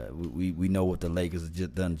 We know what the Lakers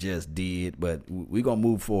just did, but we're gonna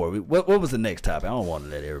move forward. What was the next topic? I don't want to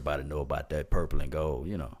let everybody know about that purple and gold,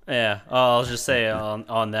 Yeah, I'll just say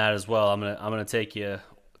on that as well. I'm gonna take you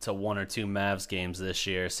to one or two Mavs games this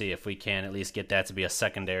year. See if we can at least get that to be a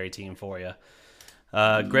secondary team for you.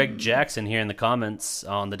 Greg Jackson here in the comments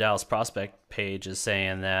on the Dallas Prospect page is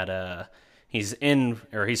saying that he's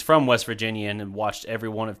from West Virginia and watched every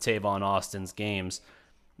one of Tavon Austin's games.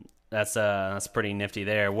 That's pretty nifty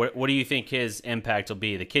there. What do you think his impact will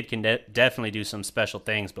be? The kid can definitely do some special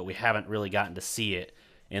things, but we haven't really gotten to see it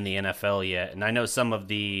in the NFL yet. And I know some of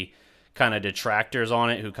the kind of detractors on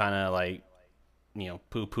it who kind of like,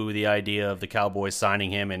 poo-poo the idea of the Cowboys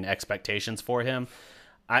signing him and expectations for him.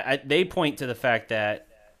 They point to the fact that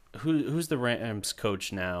who's the Rams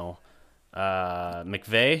coach now?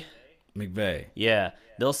 McVay? McVay. Yeah.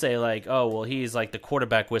 They'll say like, oh, well, he's like the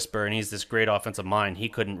quarterback whisperer and he's this great offensive mind. He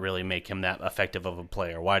couldn't really make him that effective of a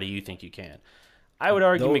player. Why do you think you can? I would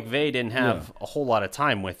argue McVay didn't have a whole lot of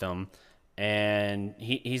time with him, and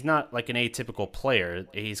he's not like an atypical player.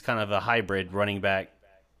 He's kind of a hybrid running back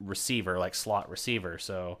receiver, like slot receiver.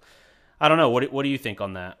 So I don't know. What do you think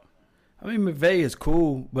on that? I mean, McVay is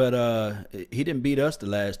cool, but he didn't beat us the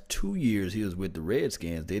last 2 years he was with the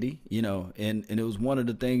Redskins, did he? And it was one of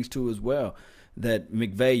the things, too, as well, that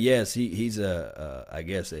McVay, yes, he's I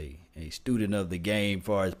guess a student of the game as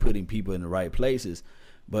far as putting people in the right places.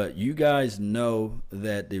 But you guys know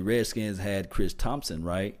that the Redskins had Chris Thompson,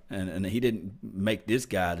 right? And he didn't make this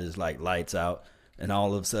guy just like lights out. And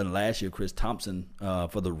all of a sudden last year, Chris Thompson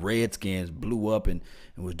for the Redskins blew up and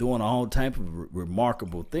was doing all type of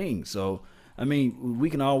remarkable things. So, I mean,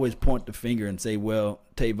 we can always point the finger and say, well,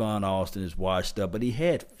 Tavon Austin is washed up. But he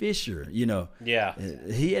had Fisher, Yeah.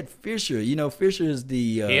 He had Fisher. Fisher is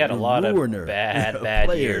the he had a lot of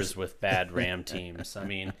bad years with bad Ram teams. I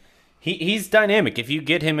mean, he's dynamic. If you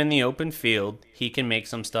get him in the open field, he can make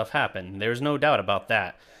some stuff happen. There's no doubt about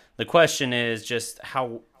that. The question is just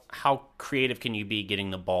how creative can you be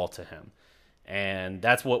getting the ball to him? And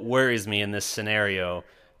that's what worries me in this scenario,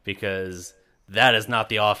 because that is not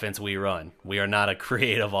the offense we run. We are not a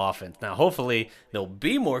creative offense. Now, hopefully, they'll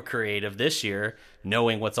be more creative this year,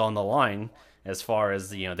 knowing what's on the line as far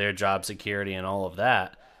as their job security and all of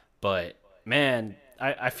that. But, man,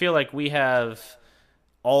 I feel like we have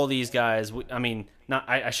all these guys.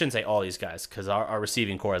 I shouldn't say all these guys, because our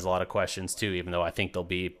receiving core has a lot of questions too, even though I think they'll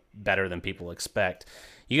be better than people expect.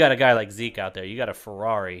 You got a guy like Zeke out there. You got a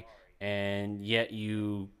Ferrari, and yet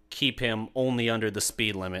you keep him only under the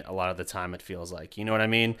speed limit a lot of the time, it feels like. You know what I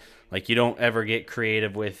mean? Like, you don't ever get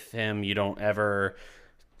creative with him. You don't ever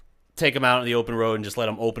take him out on the open road and just let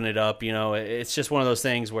him open it up. It's just one of those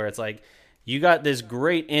things where it's like you got this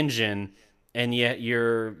great engine, and yet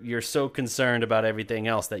you're so concerned about everything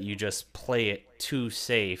else that you just play it too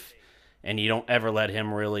safe, and you don't ever let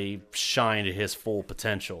him really shine to his full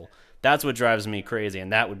potential. That's what drives me crazy,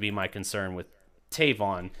 and that would be my concern with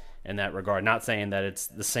Tavon in that regard. Not saying that it's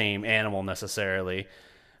the same animal necessarily,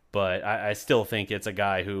 but I still think it's a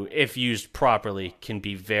guy who, if used properly, can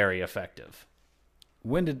be very effective.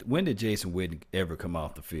 When did Jason Witten ever come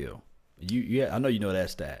off the field? I know you know that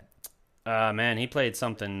stat. Man, he played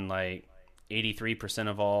something like 83%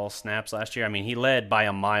 of all snaps last year. I mean, he led by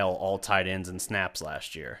a mile all tight ends in snaps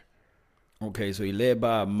last year. Okay, so he led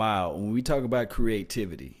by a mile. When we talk about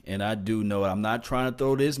creativity, and I do know I'm not trying to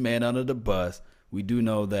throw this man under the bus, we do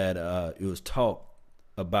know that it was talked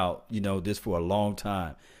about, this for a long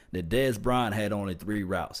time, that Dez Bryant had only 3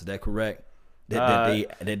 routes. Is that correct? That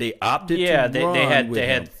they opted to run they him.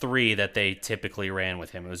 had 3 that they typically ran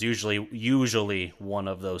with him. It was usually one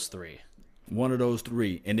of those 3. One of those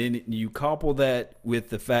 3. And then you couple that with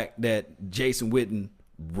the fact that Jason Witten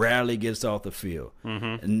rarely gets off the field.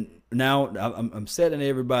 Mm-hmm. And now I'm setting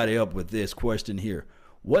everybody up with this question here.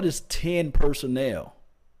 What is 10 personnel?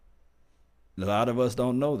 A lot of us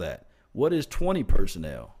don't know that. What is 20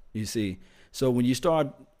 personnel? You see, so when you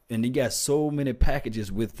start, and you got so many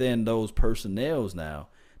packages within those personnels now,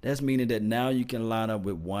 that's meaning that now you can line up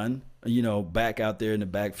with 1, back out there in the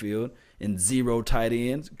backfield and 0 tight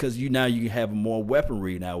ends, because now you have more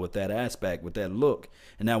weaponry now with that aspect, with that look.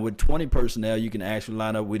 And now with 20 personnel, you can actually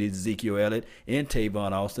line up with Ezekiel Elliott and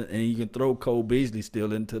Tavon Austin, and you can throw Cole Beasley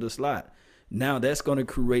still into the slot. Now that's going to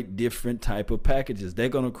create different type of packages. They're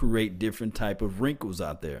going to create different type of wrinkles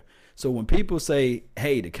out there. So when people say,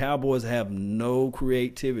 hey, the Cowboys have no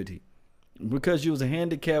creativity, because you was a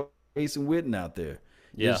handicapped Jason Witten out there.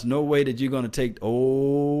 Yeah. There's no way that you're going to take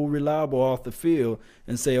old Reliable off the field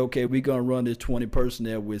and say, okay, we're going to run this 20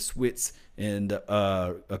 personnel with Switz and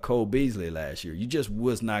Cole Beasley last year. You just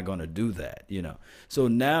was not going to do that, So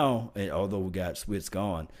now, although we got Switz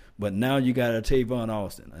gone, but now you got a Tavon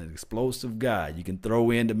Austin, an explosive guy. You can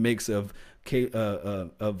throw in the mix of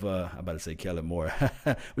I'm about to say Kellen Moore.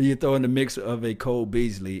 But you throw in the mix of a Cole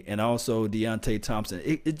Beasley and also Deontay Thompson.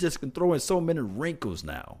 It just can throw in so many wrinkles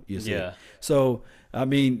now, you see. Yeah. So, I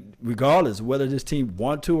mean, regardless of whether this team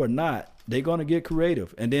want to or not, they're going to get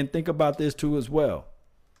creative. And then think about this, too, as well.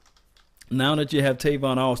 Now that you have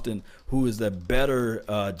Tavon Austin, who is a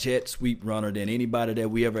better jet sweep runner than anybody that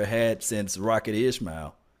we ever had since Rocket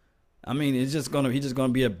Ishmael, I mean, he's just gonna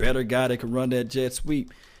be a better guy that can run that jet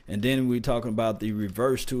sweep. And then we're talking about the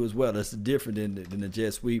reverse too as well. That's different than the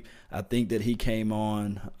jet sweep. I think that he came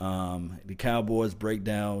on the Cowboys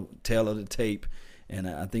breakdown, tail of the tape, and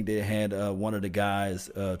I think they had one of the guys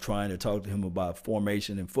trying to talk to him about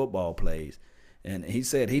formation and football plays. And he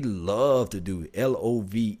said he loved to do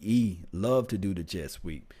love to do the jet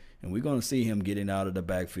sweep. And we're going to see him getting out of the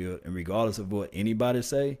backfield. And regardless of what anybody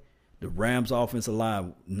say, the Rams offensive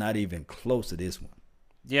line not even close to this one.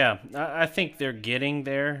 Yeah, I think they're getting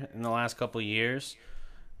there in the last couple of years,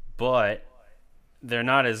 but they're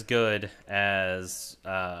not as good as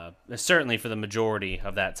certainly for the majority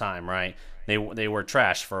of that time, right? They were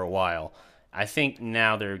trash for a while. I think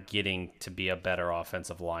now they're getting to be a better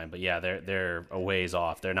offensive line, but yeah, they're a ways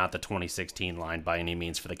off. They're not the 2016 line by any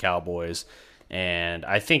means for the Cowboys, and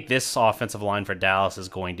I think this offensive line for Dallas is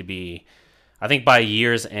going to be, I think by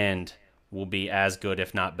year's end, will be as good,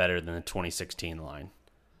 if not better, than the 2016 line.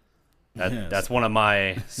 That's one of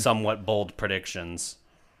my somewhat bold predictions.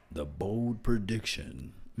 The bold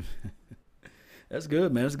prediction. That's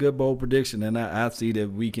good, man. That's a good bold prediction, and I see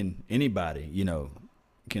that anybody,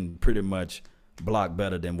 can pretty much block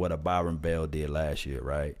better than what a Byron Bell did last year,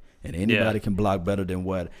 right? And anybody can block better than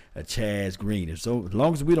what a Chaz Green is. So as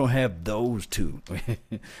long as we don't have those two,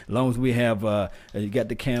 as long as we have you got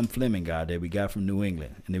the Cam Fleming guy that we got from New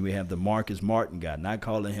England, and then we have the Marcus Martin guy, not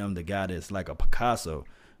calling him the guy that's like a Picasso,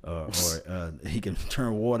 or he can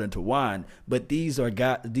turn water into wine. But these are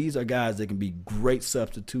guys that can be great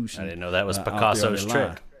substitution. I didn't know that was Picasso's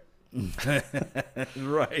trick.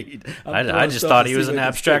 Right. I just thought he was an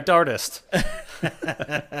abstract artist.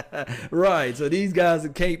 Right. So these guys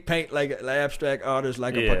can't paint like an abstract artist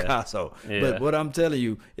like a Picasso. Yeah. But what I'm telling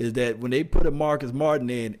you is that when they put a Marcus Martin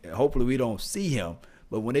in, hopefully we don't see him.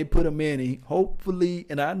 But when they put him in, hopefully,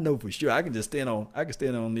 and I know for sure, I can stand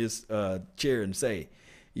on this chair and say,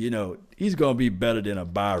 he's gonna be better than a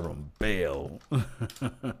Byron Bell.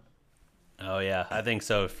 Oh yeah, I think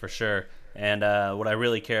so for sure. And what I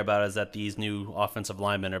really care about is that these new offensive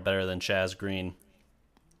linemen are better than Chaz Green.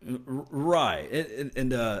 Right.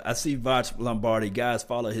 And I see Vach Lombardi. Guys,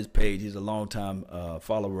 follow his page. He's a longtime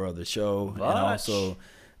follower of the show. Vach. And also,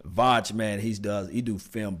 Vach, man, he do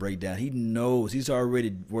film breakdown. He knows. He's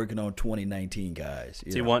already working on 2019 guys.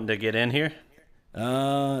 Is he wanting to get in here?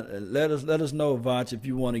 Let us know, Vach, if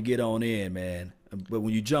you want to get on in, man. But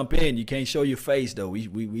when you jump in, you can't show your face, though.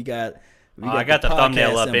 We got... I got the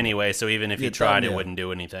thumbnail up symbol. Anyway, so even if you tried, it wouldn't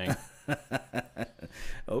do anything.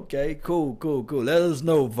 Okay, cool. Let us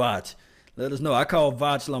know, Vach. Let us know. I call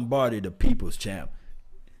Vach Lombardi the people's champ.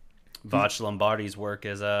 Vach Lombardi's work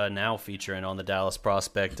is now featuring on the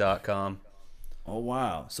DallasProspect.com. Oh,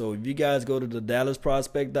 wow. So if you guys go to the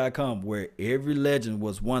DallasProspect.com, where every legend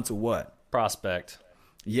was once a what? Prospect.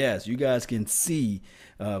 Yes, you guys can see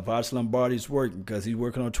Vach Lombardi's work because he's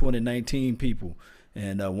working on 2019 people.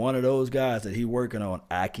 And one of those guys that he working on,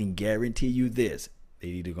 I can guarantee you this: they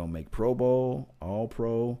either gonna make Pro Bowl, All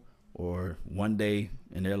Pro, or one day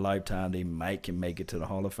in their lifetime they might can make it to the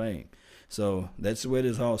Hall of Fame. So that's where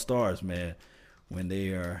this all starts, man. When they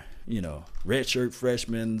are, redshirt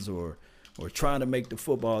freshmen or trying to make the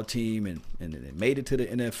football team and they made it to the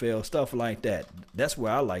NFL, stuff like that. That's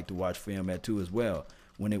where I like to watch film at too as well.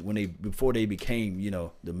 When they before they became,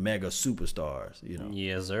 the mega superstars,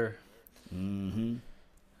 Yes, sir. Mm-hmm.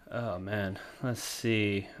 Oh man, let's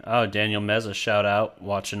see. Oh, Daniel Meza, shout out,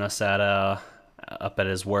 watching us at up at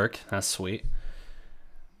his work. That's sweet.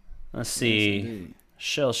 Let's see. Yes,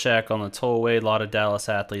 Shell Shack on the tollway. A lot of Dallas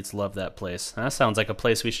athletes love that place. That sounds like a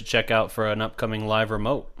place we should check out for an upcoming live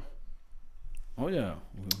remote. Oh yeah.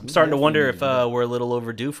 I'm starting to wonder if we're a little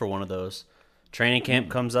overdue for one of those. Training camp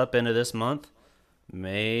comes up into this month.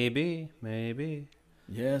 Maybe.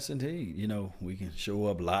 Yes, indeed. We can show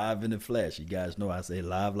up live in the flesh. You guys know I say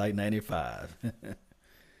live like 95.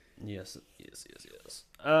 Yes.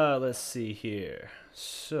 Let's see here.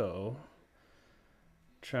 So,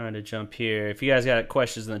 trying to jump here. If you guys got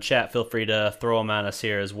questions in the chat, feel free to throw them at us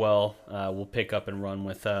here as well. We'll pick up and run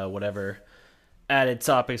with whatever added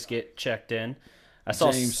topics get checked in. I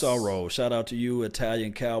saw James Sorrow, shout out to you,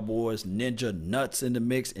 Italian Cowboys, Ninja Nuts in the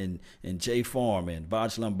mix, and Jay Farm and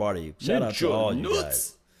Vaj Lombardi. Shout out to all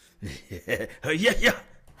Nuts. You guys. Yeah.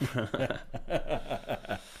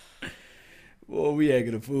 Boy, we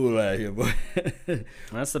acting a fool out here, boy.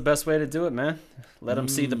 That's the best way to do it, man. Let them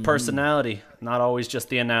see the personality, not always just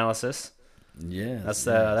the analysis. Yes.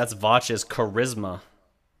 That's Vach's charisma.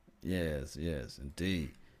 Yes,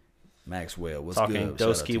 indeed. Maxwell, what's Talking good?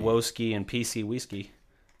 Doski, Woski, and PC Whiskey.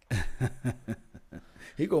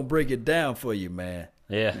 He gonna break it down for you, man.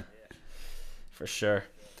 Yeah, for sure.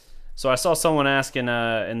 So I saw someone asking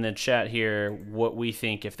in the chat here what we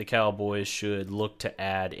think if the Cowboys should look to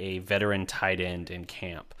add a veteran tight end in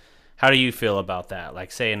camp. How do you feel about that?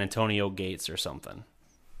 Like, say, an Antonio Gates or something.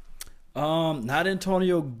 Not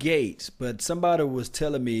Antonio Gates, but somebody was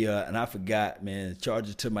telling me, and I forgot, man. Charged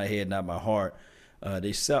it to my head, not my heart.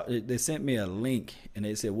 They sent me a link, and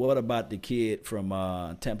they said, what about the kid from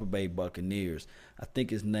Tampa Bay Buccaneers? I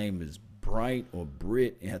think his name is Bright or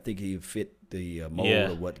Britt, and I think he fit the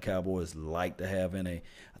mold of what the Cowboys like to have in I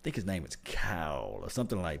think his name is Kyle or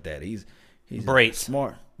something like that. He's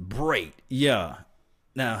smart. Bright, yeah.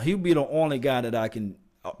 Now, he'll be the only guy that I can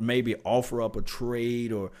maybe offer up a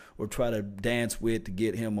trade or try to dance with to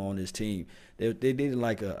get him on this team. They did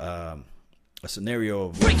like a scenario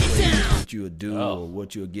of what you would do or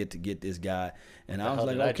what you'll get to get this guy. And I was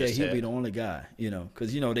like, okay, he'll be the only guy,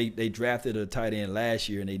 because they drafted a tight end last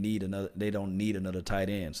year and they don't need another tight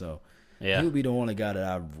end. So he'll be the only guy that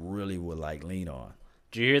I really would lean on.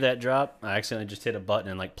 Did you hear that drop? I accidentally just hit a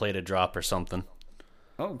button and played a drop or something.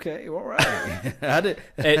 Okay, all right. I did.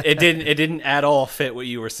 It didn't at all fit what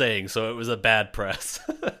you were saying, so it was a bad press.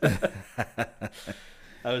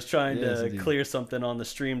 I was trying to clear something on the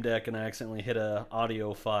stream deck and I accidentally hit a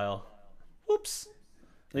audio file. Whoops.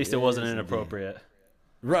 At least it wasn't inappropriate.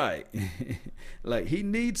 Right. Like, he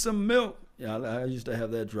needs some milk. Yeah, I used to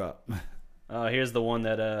have that drop. Here's the one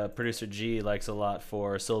that producer G likes a lot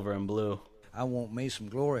for Silver and Blue. I want me some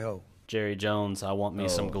glory hole. Jerry Jones, I want me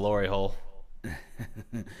some glory hole.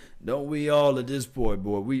 Don't we all at this point,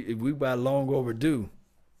 boy? We about long overdue.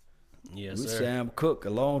 Yes, we sir. Sam Cooke,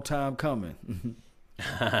 a long time coming.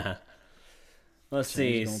 Let's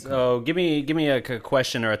see. So give me a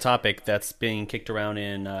question or a topic that's being kicked around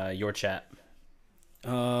in your chat.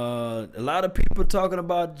 A lot of people talking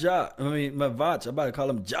about Jock. I mean, Vach. I'm about to call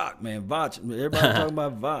him Jock, man. Vach. Everybody talking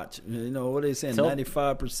about Vach. What are they saying?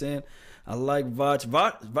 95%. I like Vach.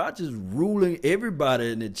 Vach is ruling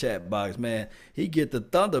everybody in the chat box, man. He get the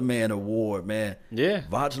Thunderman Award, man. Yeah.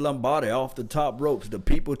 Vach Lombardi off the top ropes, the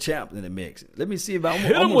people champ in the mix. Let me see if I'm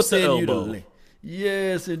Hit him gonna with the send you the elbow. link.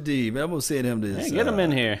 Yes, indeed, man. I'm gonna send him this. Hey, get him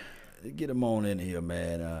in here. Get him on in here,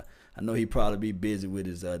 man. I know he probably be busy with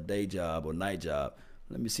his day job or night job.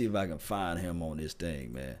 Let me see if I can find him on this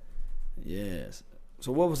thing, man. Yes.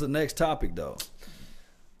 So what was the next topic, though?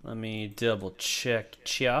 Let me double check.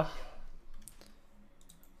 Chia.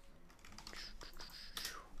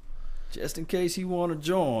 Just in case he want to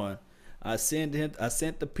join, I sent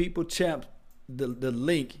the people champ the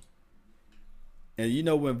link. And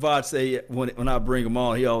when Vach say when I bring him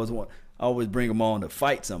on, he always bring him on to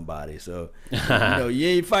fight somebody. So you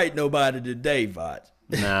ain't fight nobody today, Vach.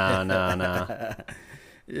 No.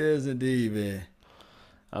 Yes, indeed, man.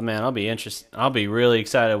 Oh man, I'll be really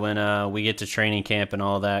excited when we get to training camp and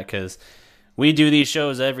all that, because we do these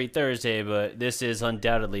shows every Thursday, but this is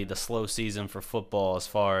undoubtedly the slow season for football as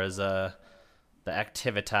far as the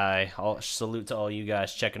activity. Salute to all you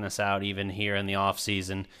guys checking us out, even here in the off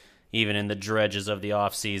season, even in the dredges of the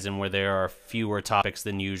off season where there are fewer topics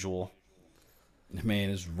than usual. Man,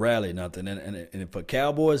 it's rarely nothing. And for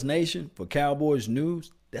Cowboys Nation, for Cowboys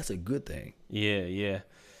News, that's a good thing. Yeah.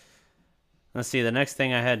 Let's see. The next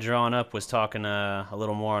thing I had drawn up was talking a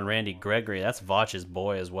little more on Randy Gregory. That's Vach's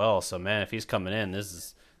boy as well. So, man, if he's coming in,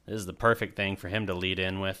 this is the perfect thing for him to lead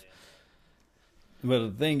in with. But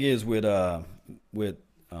the thing is with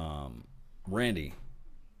Randy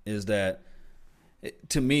is that,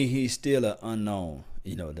 to me, he's still an unknown.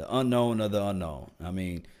 The unknown of the unknown. I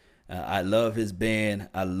mean, I love his band.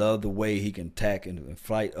 I love the way he can tack and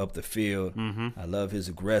fight up the field. Mm-hmm. I love his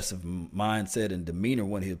aggressive mindset and demeanor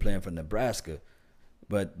when he was playing for Nebraska.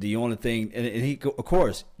 But the only thing, and he, of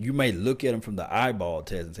course, you may look at him from the eyeball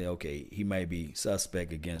test and say, okay, he may be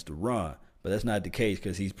suspect against the run. But that's not the case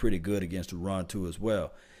because he's pretty good against the run, too, as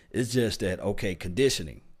well. It's just that, okay,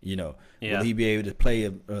 conditioning, Yeah. Will he be able to play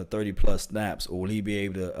 30-plus snaps, or will he be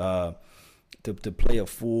able to play a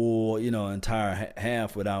full, entire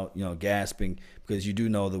half without, gasping? Because you do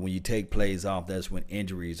know that when you take plays off, that's when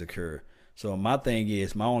injuries occur. So my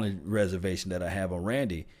only reservation that I have on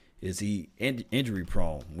Randy is he injury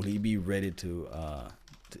prone? Will he be ready to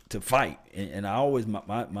fight? And I always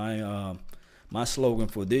my slogan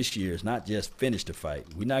for this year is not just finish the fight.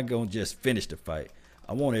 We're not going to just finish the fight.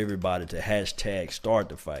 I want everybody to hashtag start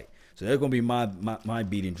the fight. So that's going to be my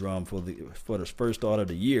beating drum for the first start of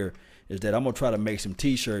the year, is that I'm going to try to make some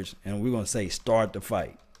T-shirts, and we're going to say start the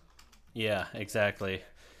fight. Yeah, exactly.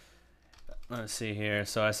 Let's see here.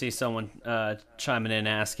 So I see someone chiming in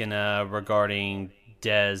asking regarding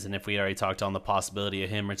Dez and if we already talked on the possibility of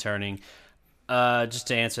him returning. Just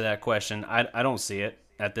to answer that question, I don't see it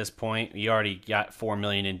at this point. You already got $4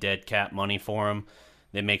 million in dead cap money for him.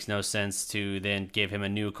 It makes no sense to then give him a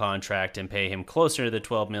new contract and pay him closer to the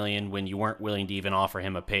 $12 million when you weren't willing to even offer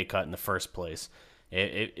him a pay cut in the first place.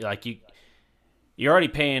 You're already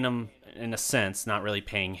paying him in a sense, not really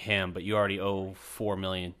paying him, but you already owe $4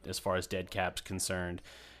 million as far as dead cap's concerned.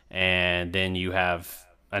 And then you have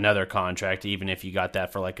another contract, even if you got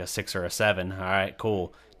that for like a 6 or a 7. All right,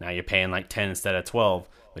 cool. Now you're paying like 10 instead of 12,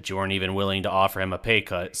 but you weren't even willing to offer him a pay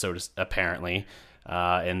cut, apparently,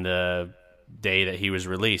 in the day that he was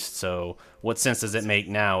released. So what sense does it make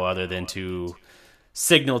now other than to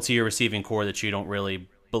signal to your receiving core that you don't really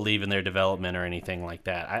believe in their development or anything like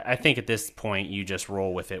that? I think at this point you just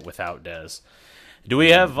roll with it without Dez. Do we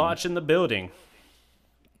have Vach in the building?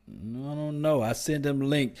 No, I don't know. I sent them a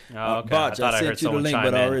link. Oh, okay. Botch, I sent you the link,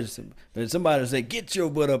 but somebody say, get your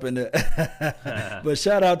butt up in there. But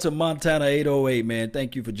shout out to Montana 808, man.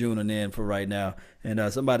 Thank you for tuning in for right now. And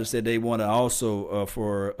somebody said they want to also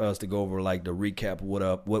for us to go over like the recap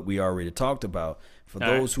of what we already talked about. For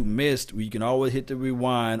those who missed, you can always hit the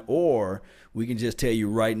rewind, or we can just tell you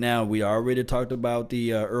right now, we already talked about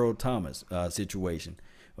the Earl Thomas situation.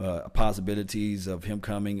 Possibilities of him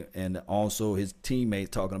coming, and also his teammates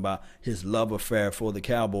talking about his love affair for the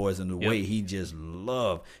Cowboys and the way he just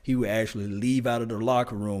loved. He would actually leave out of the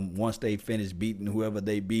locker room once they finished beating whoever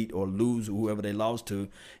they beat or lose whoever they lost to.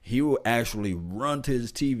 He would actually run to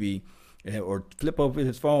his TV or flip over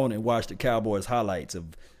his phone and watch the Cowboys highlights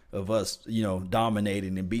of us,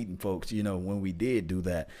 dominating and beating folks, when we did do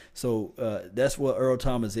that. So that's what Earl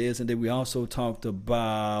Thomas is. And then we also talked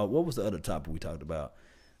about, what was the other topic we talked about?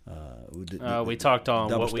 We talked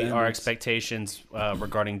on our expectations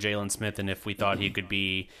regarding Jalen Smith and if we thought he could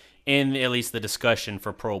be in at least the discussion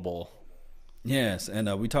for Pro Bowl. Yes,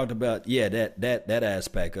 and we talked about that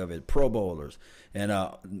aspect of it, Pro Bowlers, and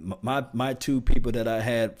my two people that I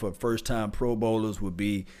had for first time Pro Bowlers would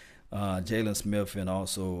be Jalen Smith and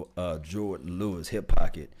also Jordan Lewis, hip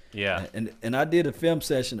pocket. Yeah, and I did a film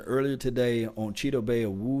session earlier today on Cheeto Bay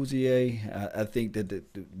Awuzie. I think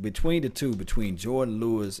that between the two, between Jordan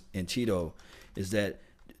Lewis and Cheeto, is that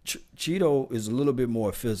Cheeto is a little bit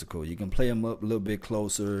more physical. You can play him up a little bit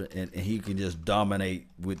closer, and he can just dominate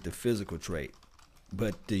with the physical trait.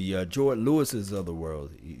 But the Jordan Lewis is of the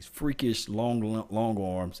world. He's freakish, long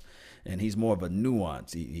arms, and he's more of a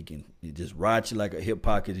nuance. He just ride you like a hip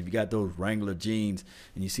pocket. If you got those Wrangler jeans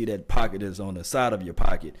and you see that pocket is on the side of your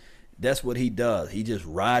pocket, that's what he does. He just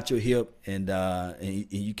rides your hip, and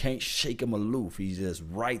you can't shake him aloof. He's just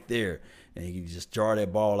right there, and he can just jar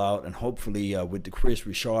that ball out. And hopefully with the Chris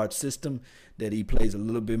Richard system, that he plays a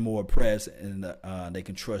little bit more press, and they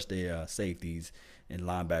can trust their safeties and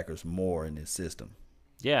linebackers more in this system.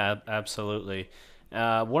 Yeah, absolutely.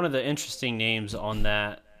 One of the interesting names on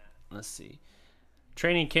that, let's see,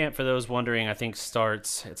 Training camp, for those wondering, I think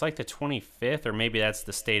starts, it's like the 25th, or maybe that's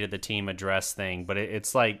the state of the team address thing, but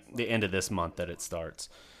it's like the end of this month that it starts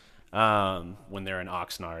when they're in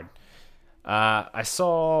Oxnard. I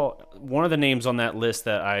saw one of the names on that list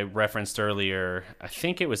that I referenced earlier. I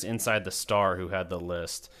think it was Inside the Star who had the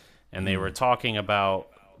list, and they were talking about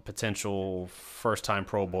potential first-time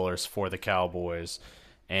Pro Bowlers for the Cowboys.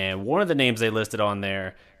 And one of the names they listed on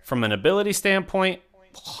there, from an ability standpoint,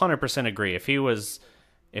 100% agree. If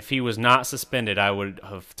he was not suspended, I would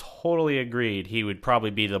have totally agreed he would probably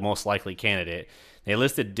be the most likely candidate. They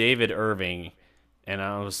listed David Irving, and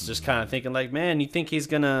I was just kind of thinking, like, man, you think he's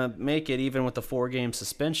gonna make it even with the 4-game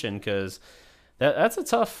suspension? Because that's a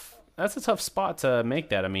tough spot to make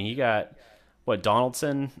that. I mean, you got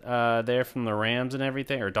Donaldson there from the Rams and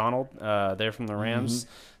everything, or Donald there from the Rams.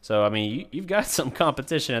 Mm-hmm. So I mean, you've got some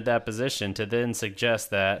competition at that position to then suggest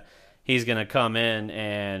that he's going to come in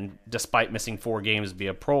and, despite missing 4 games, be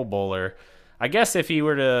a Pro Bowler. I guess if he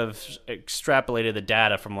were to have extrapolated the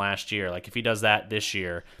data from last year, like if he does that this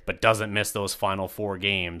year but doesn't miss those final 4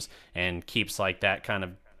 games and keeps like that kind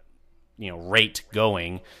of, rate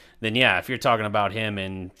going, then yeah, if you're talking about him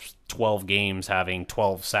in 12 games having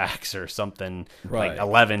 12 sacks or something, right, like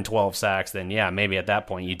 11, 12 sacks, then yeah, maybe at that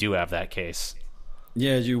point you do have that case.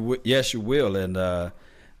 Yes, you will. And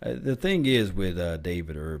the thing is with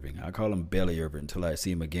David Irving, I call him Belly Irving until I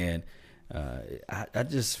see him again. I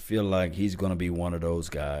just feel like he's going to be one of those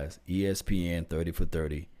guys, ESPN 30 for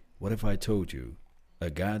 30. What if I told you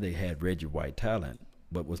a guy that had Reggie White talent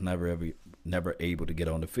but was never able to get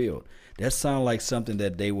on the field? That sounds like something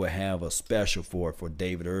that they will have a special for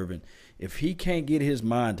David Irving if he can't get his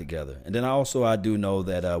mind together. And then I do know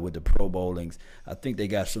that with the Pro Bowlings, I think they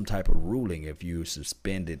got some type of ruling if you're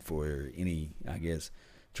suspended for any, I guess,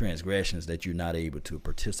 transgressions that you're not able to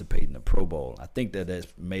participate in the Pro Bowl. I think that's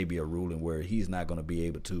maybe a ruling where he's not going to be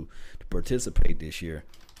able to participate this year,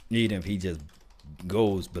 even if he just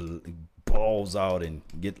goes balls out and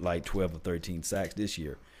get like 12 or 13 sacks this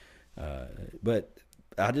year. But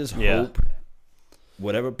I just hope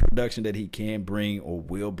whatever production that he can bring or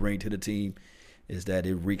will bring to the team is that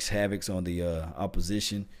it wreaks havoc on the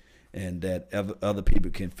opposition, and that other people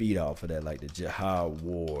can feed off of that, like the Jahar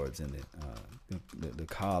Wards and the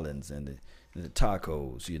Collins and the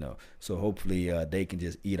Tacos, So hopefully they can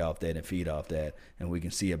just eat off that and feed off that, and we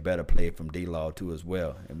can see a better play from D-Law too as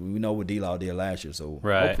well. And we know what D-Law did last year, so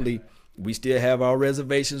hopefully we still have our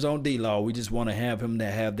reservations on D-Law. We just want to have him to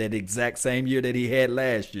have that exact same year that he had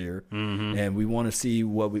last year, and we want to see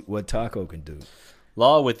what Taco can do.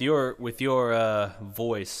 Law, with your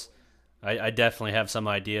voice, I definitely have some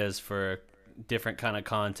ideas for different kind of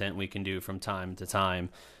content we can do from time to time.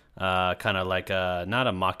 Kind of like not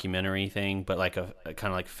a mockumentary thing, but like a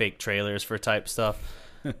kind of like fake trailers for type stuff.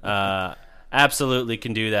 Absolutely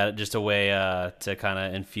can do that. Just a way to kind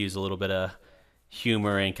of infuse a little bit of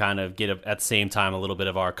humor and kind of get at the same time a little bit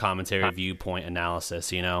of our commentary viewpoint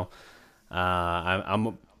analysis.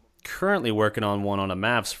 I'm currently working on one on a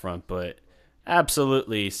Mavs front, but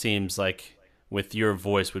absolutely seems like with your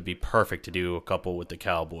voice would be perfect to do a couple with the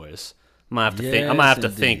Cowboys. I'm gonna have to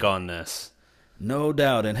think on this. No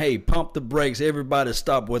doubt. And hey, pump the brakes. Everybody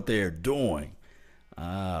stop what they're doing.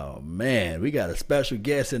 Oh man, we got a special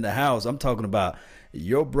guest in the house. I'm talking about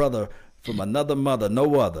your brother from another mother,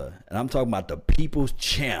 no other. And I'm talking about the people's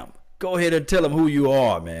champ. Go ahead and tell them who you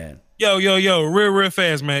are, man. Yo, real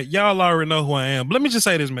fast, man. Y'all already know who I am. But let me just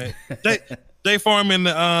say this, man. J Farm in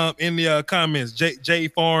the comments. J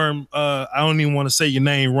Farm. I don't even want to say your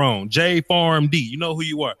name wrong. J Farm D. You know who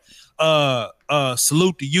you are.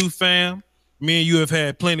 Salute to you, fam. Me and you have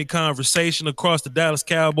had plenty of conversation across the Dallas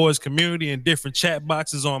Cowboys community in different chat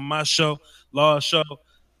boxes on my show, Law's show,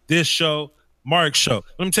 this show, Mark's show.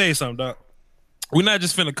 Let me tell you something, dog. We're not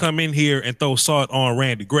just finna come in here and throw salt on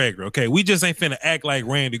Randy Gregory, okay? We just ain't finna act like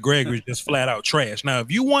Randy Gregory is just flat out trash. Now,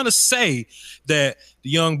 if you want to say that the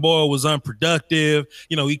young boy was unproductive,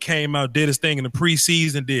 he came out, did his thing in the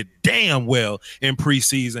preseason, did damn well in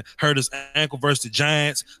preseason, hurt his ankle versus the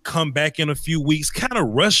Giants, come back in a few weeks, kind of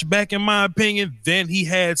rushed back in my opinion. Then he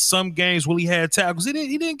had some games where he had tackles. He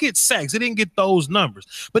didn't get sacks. He didn't get those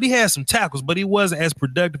numbers, but he had some tackles, but he wasn't as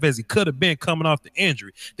productive as he could have been coming off the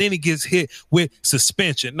injury. Then he gets hit with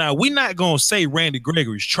suspension. Now, we're not going to say Randy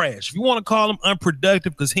Gregory's trash. If you want to call him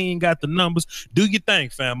unproductive because he ain't got the numbers, do your thing,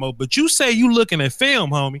 famo. But you say you looking at film,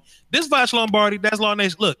 homie. This Voch Lombardi, that's Law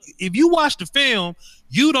Nation. Look, if you watch the film,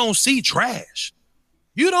 you don't see trash.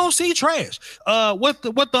 You don't see trash. What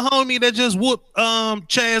the homie that just whooped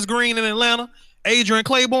Chaz Green in Atlanta, Adrian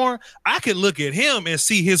Claiborne, I could look at him and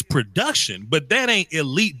see his production, but that ain't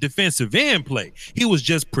elite defensive end play. He was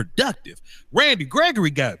just productive. Randy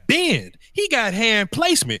Gregory got bend. He got hand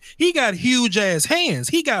placement. He got huge ass hands.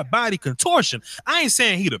 He got body contortion. I ain't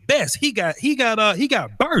saying he the best. He got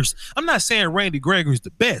burst. I'm not saying Randy Gregory's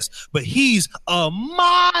the best, but he's a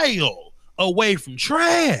mile away from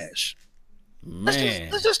trash.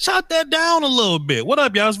 Man, Let's just chop that down a little bit. What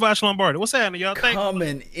up, y'all? It's Vash Lombardi. What's happening, y'all?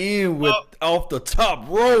 coming in with off the top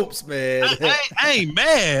ropes, man. I ain't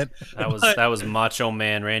mad. That was Macho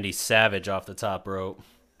Man Randy Savage off the top rope.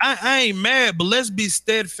 I ain't mad, but let's be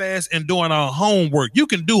steadfast in doing our homework. You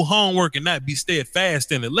can do homework and not be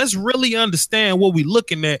steadfast in it. Let's really understand what we're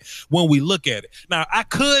looking at when we look at it. Now, I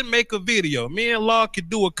could make a video. Me and Law could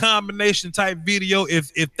do a combination type video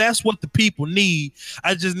if that's what the people need.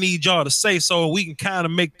 I just need y'all to say so we can kind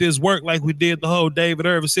of make this work like we did the whole David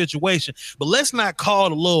Irvin situation. But let's not call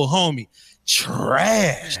the little homie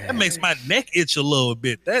trash. That makes my neck itch a little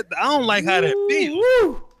bit. That I don't like how that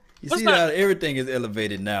feels. You see how everything is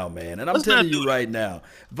elevated now, man. And I'm telling you right now,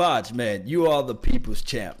 Vaj, man, you are the people's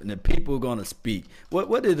champ, and the people are gonna speak.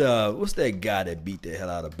 What's that guy that beat the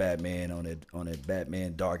hell out of Batman on that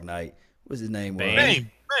Batman Dark Knight? What's his name?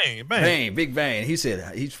 Bane. Big Bang. He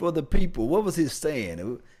said he's for the people. What was his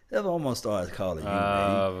saying? That almost started calling you.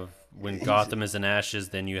 Man. When Gotham is in ashes,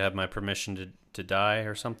 then you have my permission to die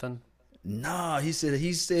or something. Nah, he said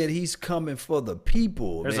he's coming for the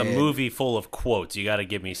people. There's man. a movie full of quotes. You got to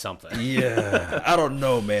give me something. Yeah, I don't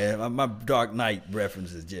know, man. My Dark Knight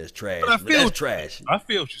reference is just trash. That's trash. I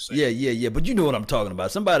feel what you're saying. Yeah. But you know what I'm talking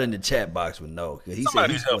about. Somebody in the chat box would know. He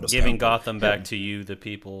said he's giving Gotham back to you, the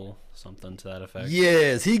people. Something to that effect.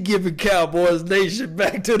 Yes, he giving Cowboys Nation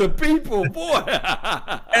back to the people, boy.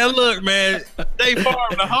 And look, man, they farm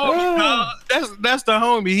the homie. That's the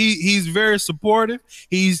homie. He's very supportive.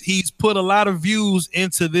 He's put a lot of views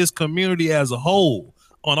into this community as a whole,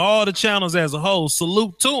 on all the channels as a whole.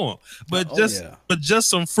 Salute to him. But just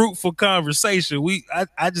some fruitful conversation.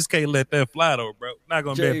 I just can't let that fly though, bro. Not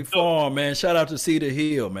gonna J Farm, man. Shout out to Cedar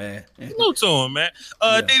Hill, man. Salute to him, man.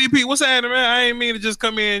 DDP, what's happening, man? I ain't mean to just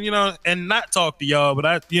come in, and not talk to y'all, but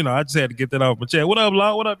I just had to get that off my chest. What up,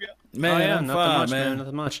 Law? What up, y'all? Man, I'm nothing fine, much, man.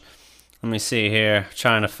 Nothing much. Let me see here.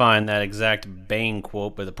 Trying to find that exact Bane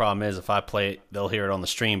quote, but the problem is if I play it, they'll hear it on the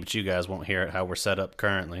stream, but you guys won't hear it how we're set up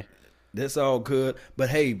currently. That's all good. But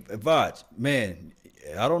hey, Vaj, man,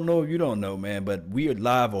 I don't know if you don't know, man, but we are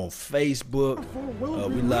live on Facebook.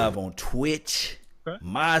 We live on Twitch,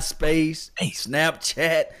 MySpace,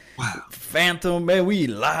 Snapchat, Phantom, man. We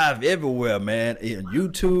live everywhere, man. In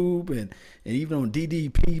YouTube and even on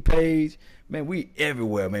DDP page. Man, we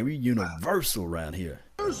everywhere, man. We universal around here.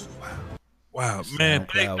 Wow, man!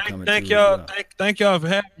 Thank y'all. Thank y'all for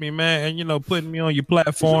having me, man, and putting me on your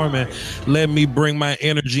platform and letting me bring my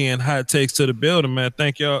energy and hot takes to the building, man.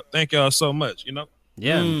 Thank y'all so much.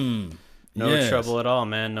 Yeah, no trouble at all,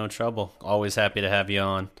 man. No trouble. Always happy to have you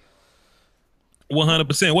on.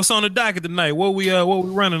 100%. What's on the docket tonight? What we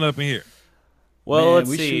running up in here? Well, man, let's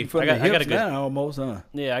see. I got a good now almost, huh?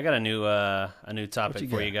 Yeah, I got a new topic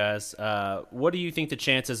for you guys. What do you think the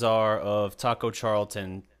chances are of Taco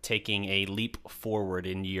Charlton taking a leap forward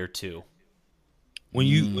in year 2? When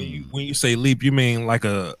you say leap, you mean like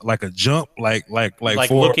a jump, like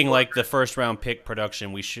looking like the first round pick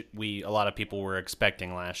production a lot of people were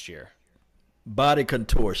expecting last year. Body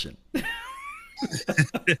contortion.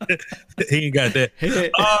 He ain't got that.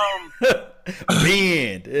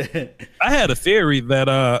 Bend. I had a theory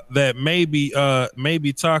that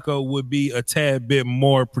maybe Taco would be a tad bit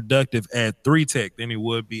more productive at 3 tech than he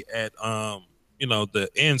would be at the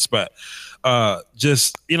end spot.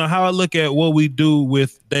 Just how I look at what we do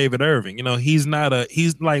with David Irving. He's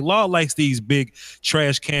like Law likes these big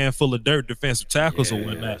trash can full of dirt defensive tackles or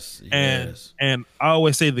whatnot. And I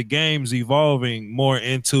always say the game's evolving more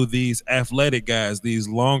into these athletic guys, these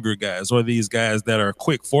longer guys, or these guys that are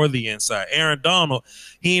quick for the inside. Aaron Donald,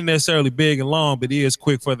 he ain't necessarily big and long, but he is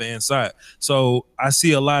quick for the inside. So I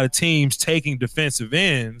see a lot of teams taking defensive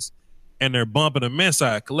ends and they're bumping them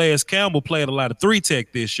inside. Calais Campbell played a lot of 3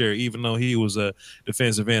 tech this year, even though he was a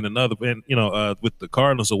defensive end with the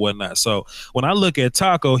Cardinals or whatnot. So when I look at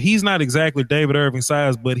Taco, he's not exactly David Irving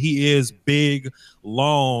size, but he is big,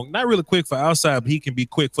 long, not really quick for outside, but he can be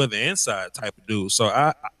quick for the inside type of dude. So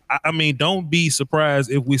I mean, don't be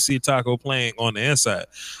surprised if we see Taco playing on the inside.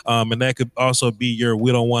 And that could also be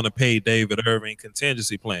we don't want to pay David Irving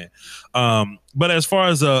contingency plan. But as far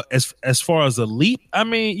as a leap, I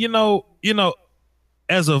mean,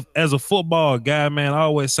 as a football guy, man, I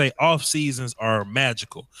always say off seasons are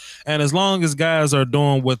magical. And as long as guys are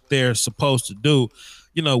doing what they're supposed to do,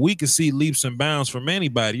 we can see leaps and bounds from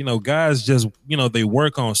anybody. Guys just, they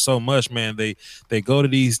work on so much, man. They go to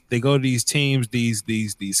these teams,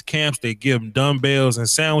 these camps. They give them dumbbells and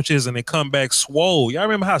sandwiches, and they come back swole. Y'all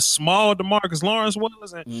remember how small DeMarcus Lawrence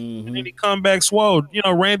was, and then he come back swole.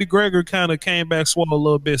 Randy Gregory kind of came back swole a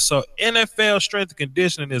little bit. So NFL strength and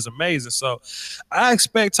conditioning is amazing. So I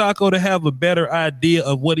expect Taco to have a better idea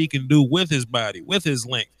of what he can do with his body, with his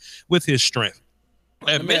length, with his strength.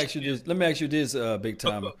 Let me ask you this, big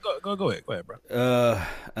time. Go ahead, bro.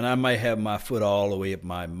 And I might have my foot all the way up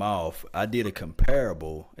my mouth. I did a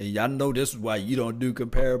comparable, and I know this is why you don't do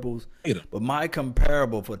comparables. But my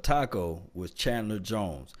comparable for Taco was Chandler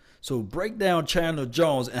Jones. So break down Chandler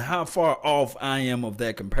Jones and how far off I am of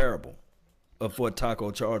that comparable of what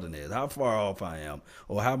Taco Charlton is. How far off I am,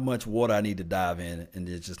 or how much water I need to dive in and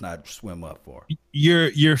just not swim up for.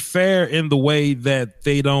 You're fair in the way that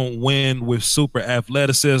they don't win with super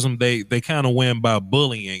athleticism. They kind of win by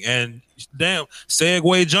bullying. And damn,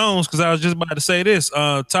 segue Jones, because I was just about to say this.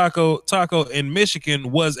 Taco in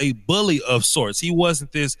Michigan was a bully of sorts. He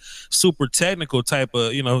wasn't this super technical type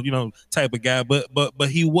of type of guy, but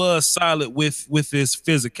he was solid with his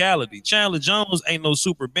physicality. Chandler Jones ain't no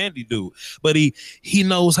super bendy dude, but he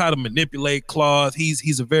knows how to manipulate cloth.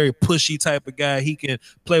 He's a very pushy type of guy. He can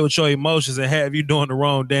play with your emotions and have you doing the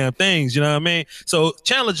wrong damn things. You know what I mean? So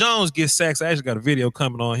Chandler Jones gets sacks. I actually got a video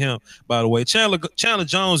coming on him, by the way. Chandler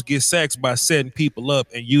Jones gets sacks by setting people up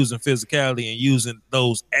and using physicality and using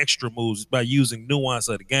those extra moves, by using nuance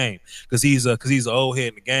of the game, because he's an old head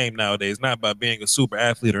in the game nowadays, not by being a super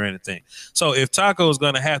athlete or anything. So if Taco is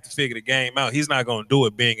going to have to figure the game out, he's not going to do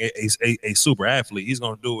it being a super athlete. He's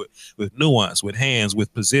going to do it with nuance, with hands,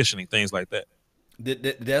 with positioning, things like that.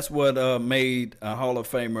 That's what made a Hall of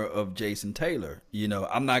Famer of Jason Taylor.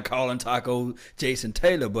 I'm not calling Taco Jason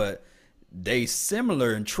Taylor, but they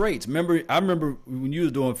similar in traits. I remember when you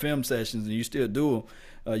was doing film sessions, and you still do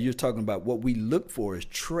them, you was talking about what we look for is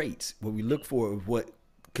traits. What we look for is what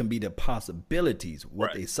can be the possibilities,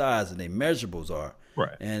 what their size and their measurables are.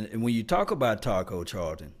 Right. And when you talk about Taco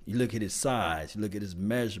Charlton, you look at his size, you look at his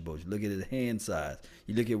measurables, you look at his hand size,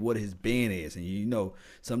 you look at what his bend is. And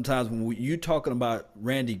sometimes when you're talking about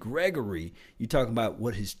Randy Gregory, you're talking about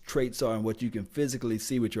what his traits are and what you can physically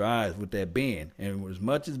see with your eyes with that bend. And as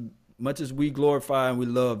much as we glorify and we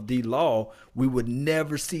love D-Law, we would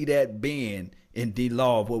never see that bend in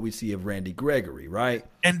D-Law of what we see of Randy Gregory, right?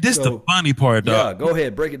 And this the funny part, dog. Yeah, go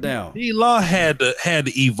ahead, break it down. D-Law had to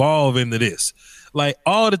evolve into this. Like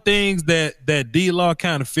all the things that D-Law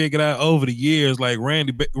kind of figured out over the years, like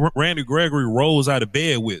Randy Gregory rolls out of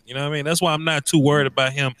bed with. You know what I mean? That's why I'm not too worried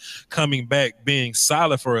about him coming back being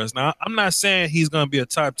solid for us. Now, I'm not saying he's going to be a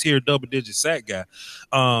top-tier double-digit sack guy.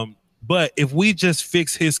 But if we just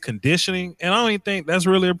fix his conditioning, and I don't even think that's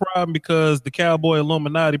really a problem, because the Cowboy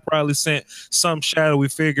Illuminati probably sent some shadowy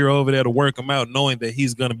figure over there to work him out, knowing that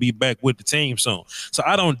he's going to be back with the team soon. So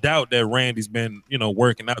I don't doubt that Randy's been,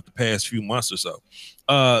 working out the past few months or so.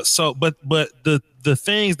 But the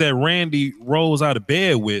things that Randy rolls out of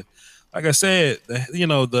bed with, like I said,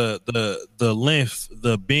 the length,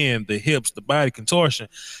 the bend, the hips, the body contortion,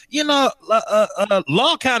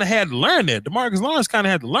 Law kind of had to learn that. DeMarcus Lawrence kind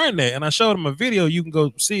of had to learn that. And I showed him a video. You can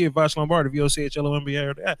go see it, Voch Lombardi,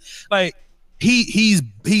 VOCHLOMBA. Like he's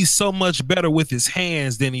so much better with his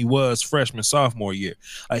hands than he was freshman, sophomore year.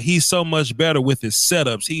 He's so much better with his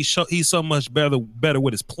setups. He's so much better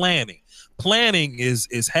with his planning. Planning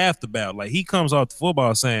is half the battle. Like he comes off the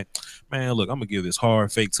football saying, man, look, I'm going to give this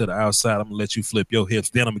hard fake to the outside. I'm going to let you flip your hips.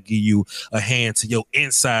 Then I'm going to give you a hand to your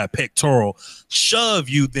inside pectoral, shove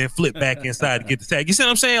you, then flip back inside to get the tag. You see what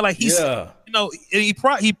I'm saying? Like he's, he's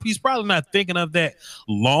probably not thinking of that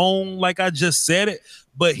long, like I just said it,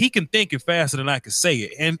 but he can think it faster than I can say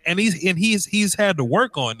it. And he's had to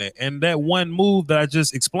work on that. And that one move that I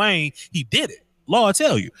just explained, he did it. Law, I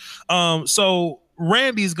tell you. So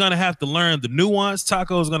Randy's going to have to learn the nuance.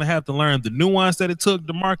 Taco's going to have to learn the nuance that it took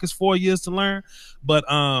DeMarcus 4 years to learn. But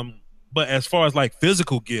as far as like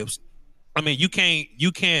physical gifts, I mean, you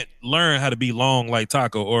can't learn how to be long like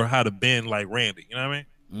Taco or how to bend like Randy. You know what I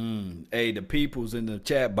mean? Hey, the people's in the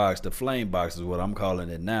chat box, the flame box is what I'm calling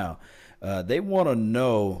it now. They want to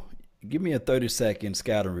know, give me a 30-second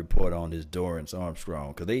scouting report on this Dorrance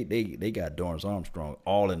Armstrong, because they got Dorrance Armstrong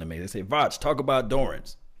all in the mix. They say, Voch, talk about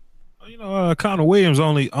Dorrance. Connor Williams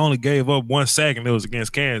only gave up 1 sack, and it was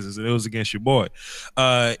against Kansas, and it was against your boy.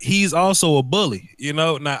 He's also a bully.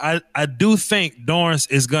 Now I do think Dorrance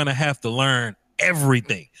is gonna have to learn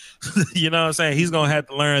everything. You know what I'm saying? He's gonna have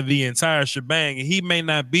to learn the entire shebang, and he may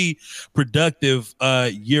not be productive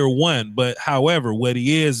year one, but however, what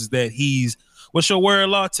he is that he's, what's your word,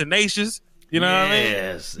 Law? Tenacious. You know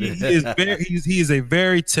Yes. what I mean? He is a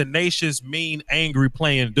very tenacious, mean, angry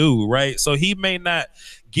playing dude, right? So he may not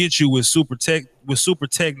get you with super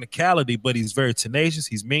technicality, but he's very tenacious.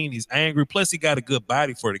 He's mean. He's angry. Plus, he got a good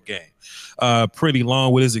body for the game. Pretty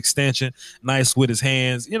long with his extension. Nice with his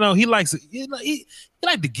hands. You know, he likes it. You know, he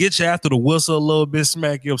like to get you after the whistle a little bit,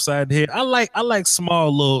 smack you upside the head. I like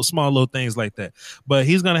small little things like that. But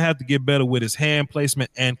he's gonna have to get better with his hand placement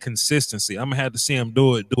and consistency. I'm gonna have to see him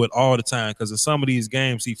do it all the time, because in some of these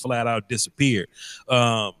games he flat out disappeared.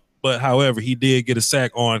 But however, he did get a sack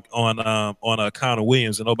on Connor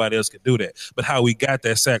Williams, and nobody else could do that. But how he got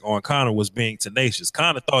that sack on Connor was being tenacious.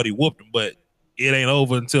 Connor thought he whooped him, but it ain't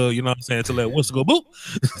over until, you know what I'm saying, until that whistle go boop.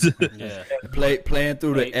 Yeah. Playing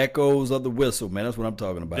through the echoes of the whole, man. That's what I'm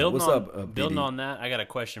talking about. What's up, building BD? on that, I got a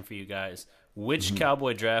question for you guys. Which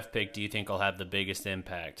Cowboy draft pick do you think will have the biggest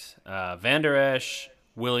impact? Van Der Esch,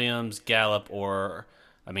 Williams, Gallup, or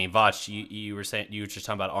Vach? You were just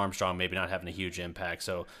talking about Armstrong maybe not having a huge impact.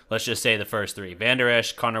 So let's just say the first three: Van Der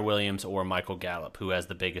Esch, Connor Williams, or Michael Gallup. Who has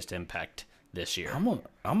the biggest impact this year? I'm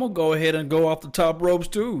gonna go ahead and go off the top ropes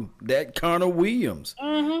too. That Connor Williams.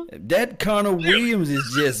 That Connor Williams is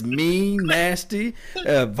just mean, nasty.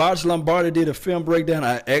 Vach Lombardi did a film breakdown,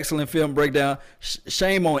 an excellent film breakdown.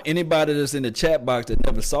 Shame on anybody that's in the chat box that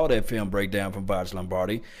never saw that film breakdown from Vach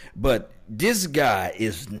Lombardi. But this guy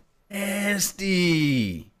is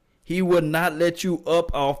nasty. He will not let you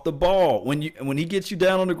up off the ball. When he gets you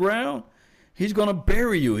down on the ground, he's gonna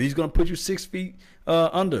bury you. He's gonna put you 6 feet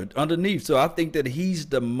underneath. So I think that he's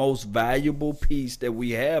the most valuable piece that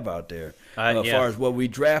we have out there as far as what we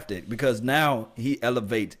drafted, because now he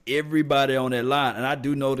elevates everybody on that line. And I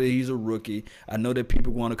do know that he's a rookie. I know that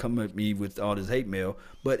people want to come at me with all this hate mail,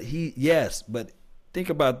 but but think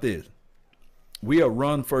about this. We are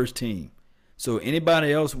run first team. So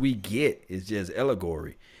anybody else we get is just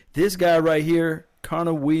allegory. This guy right here,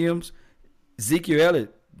 Connor Williams, Ezekiel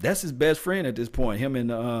Elliott, that's his best friend at this point. Him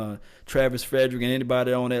and Travis Frederick and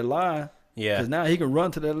anybody on that line. Yeah. Because now he can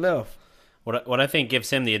run to that left. What I think gives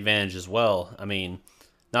him the advantage as well,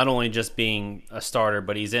 not only just being a starter,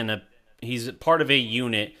 but he's part of a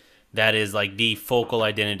unit that is like the focal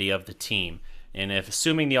identity of the team. And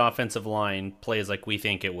assuming the offensive line plays like we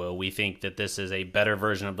think it will, we think that this is a better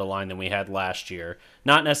version of the line than we had last year.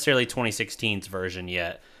 Not necessarily 2016's version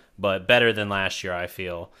yet, but better than last year, I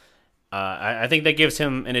feel. I think that gives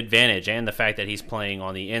him an advantage, and the fact that he's playing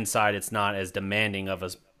on the inside, it's not as demanding of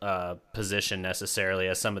a position necessarily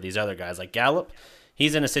as some of these other guys. Like Gallup,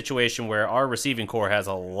 he's in a situation where our receiving core has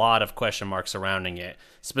a lot of question marks surrounding it,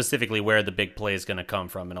 specifically where the big play is going to come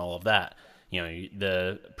from and all of that.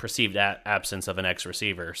 The perceived absence of an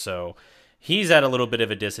ex-receiver. So he's at a little bit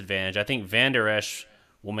of a disadvantage. I think Van Der Esch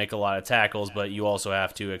will make a lot of tackles, but you also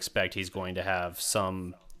have to expect he's going to have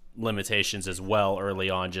some limitations as well early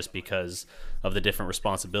on, just because of the different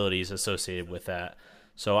responsibilities associated with that.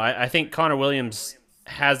 So I think Connor Williams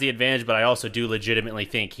has the advantage, but I also do legitimately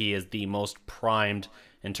think he is the most primed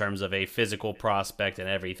in terms of a physical prospect and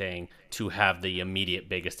everything to have the immediate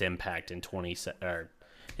biggest impact in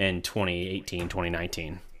 2018,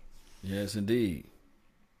 2019. Yes, indeed.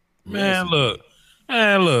 Man, look.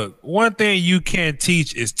 One thing you can't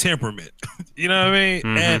teach is temperament. You know what I mean?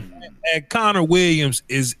 Mm-hmm. And Connor Williams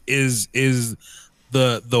is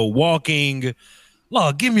the walking.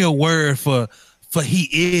 Lord, give me a word for he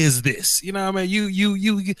is this. You know what I mean?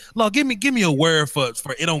 You Lord, give me a word for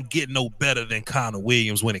it don't get no better than Connor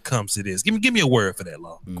Williams when it comes to this. Give me a word for that,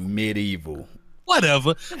 Lord. Medieval.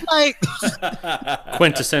 Whatever. Like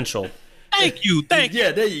quintessential. Thank you.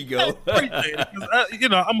 Yeah, there you go.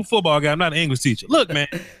 I'm a football guy. I'm not an English teacher. Look, man,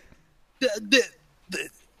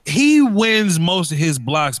 he wins most of his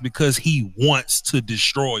blocks because he wants to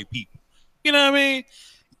destroy people. You know what I mean?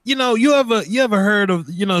 You ever heard of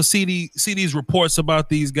see these reports about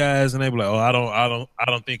these guys, and they be like, oh, I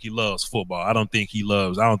don't think he loves football. I don't think he's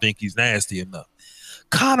nasty enough.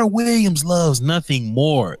 Connor Williams loves nothing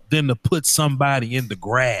more than to put somebody in the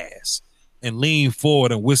grass and lean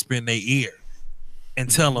forward and whisper in their ear and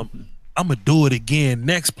tell them, I'm going to do it again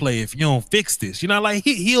next play if you don't fix this.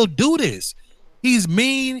 He'll do this. He's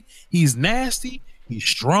mean. He's nasty. He's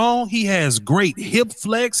strong. He has great hip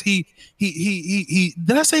flex. He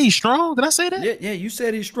did I say he's strong? Did I say that? Yeah, you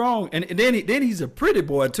said he's strong. And then he's a pretty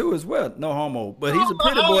boy too as well. No homo, but he's a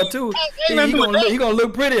pretty boy too. He gonna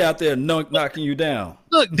look pretty out there knocking you down.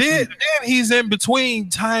 Look, then he's in between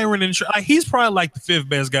Tyron and he's probably like the fifth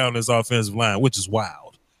best guy on this offensive line, which is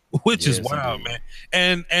wild.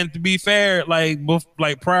 Man. And to be fair, like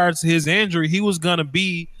prior to his injury, he was gonna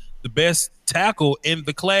be the best tackle in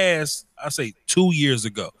the class, I say 2 years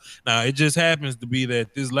ago. Now it just happens to be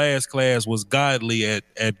that this last class was godly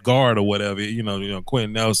at guard or whatever,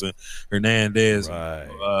 Quentin Nelson, Hernandez,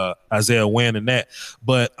 Right. Isaiah Wynn and that.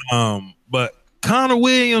 But Connor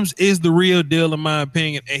Williams is the real deal in my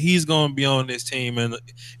opinion, and he's going to be on this team in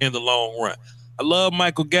the long run. I love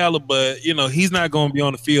Michael Gallup, but he's not going to be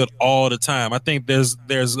on the field all the time. I think there's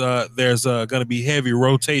going to be heavy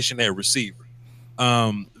rotation at receiver.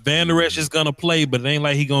 Van Der Esch is going to play, but it ain't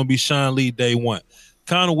like he's going to be Sean Lee day one.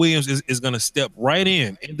 Connor Williams is going to step right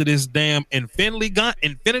into this damn infinity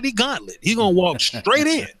gauntlet. He's going to walk straight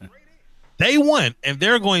in day one, and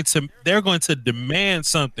they're going to demand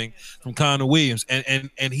something from Connor Williams,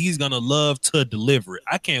 and he's going to love to deliver it.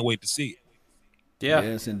 I can't wait to see it. Yeah.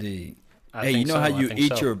 Yes, indeed. Hey, you know how you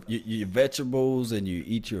eat so. your vegetables and you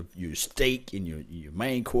eat your steak and your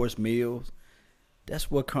main course meals? That's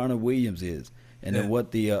what Connor Williams is. And then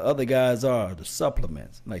what the other guys are, the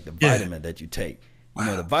supplements, like the vitamin that you take.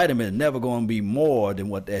 The vitamin is never going to be more than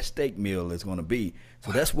what that steak meal is going to be.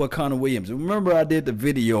 So that's what Connor Williams. Remember, I did the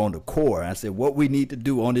video on the core. I said what we need to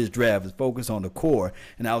do on this draft is focus on the core.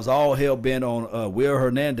 And I was all hell bent on Will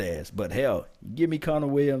Hernandez. But hell, you give me Connor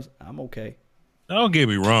Williams, I'm okay. Don't get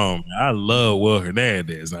me wrong. I love Will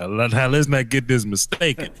Hernandez. Now, let's not get this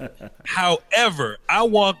mistaken. However, I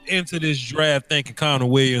walked into this draft thinking Connor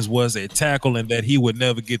Williams was a tackle and that he would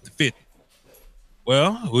never get to 50.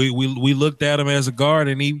 Well, we looked at him as a guard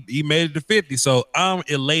and he made it to 50. So I'm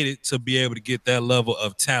elated to be able to get that level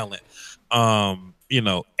of talent. At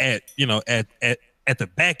the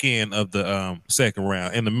back end of the second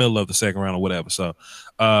round, in the middle of the second round or whatever. So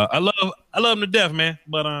I love him to death, man.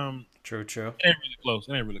 But True. It ain't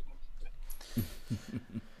really close.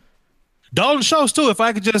 Dalton Schultz too. If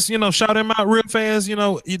I could just shout him out real fast.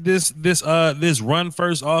 This run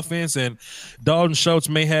first offense, and Dalton Schultz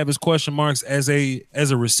may have his question marks as a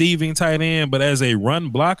receiving tight end, but as a run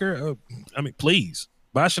blocker, please,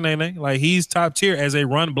 Bashanene, like he's top tier as a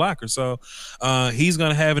run blocker. So he's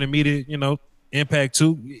gonna have an immediate impact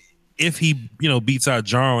too. If he, beats out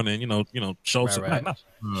Jarwin and, Schultz. Right.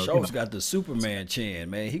 Schultz got the Superman chin,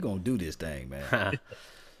 man. He going to do this thing, man.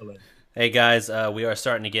 Hey, guys, we are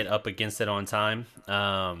starting to get up against it on time.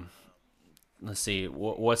 Let's see.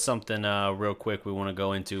 What's something real quick we want to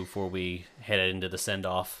go into before we head into the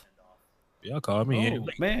send-off? Y'all call me.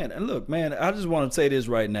 Man, and look, man, I just want to say this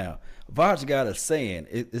right now. Vach got a saying.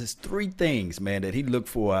 It's 3 things, man, that he looked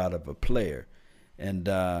for out of a player. And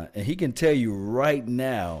he can tell you right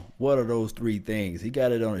now what are those 3 things. He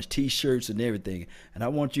got it on his T-shirts and everything. And I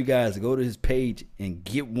want you guys to go to his page and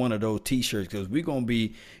get one of those T-shirts because we're going to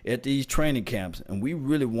be at these training camps, and we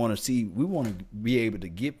really want to see. We want to be able to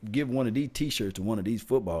give one of these T-shirts to one of these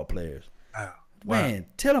football players. Wow. Man,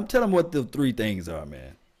 tell them what the 3 things are,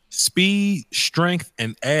 man. Speed, strength,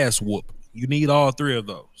 and ass whoop. You need all 3 of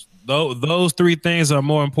those. Those 3 things are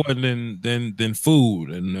more important than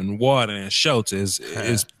food and water and shelter.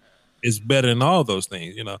 Is better than all those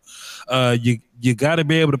things. You got to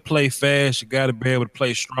be able to play fast. You got to be able to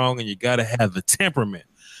play strong, and you got to have the temperament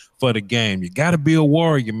for the game. You got to be a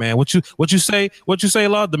warrior, man. What you say,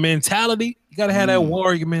 Law? The mentality. You got to have that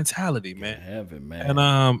warrior mentality, man. Have it, man.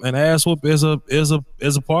 And ass whoop is a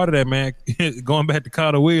part of that, man. Going back to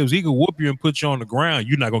Connor Williams, he could whoop you and put you on the ground.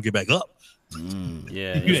 You're not gonna get back up.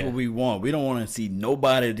 Yeah, that's what we want. We don't want to see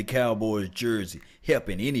nobody at the Cowboys jersey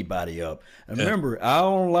helping anybody up. And remember, I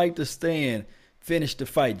don't like to finish the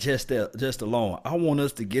fight just alone. I want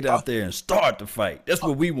us to get out there and start the fight. That's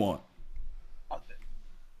what we want.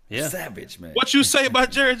 Yeah, savage, man. What you say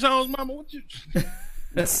about Jerry Jones, mama? What you?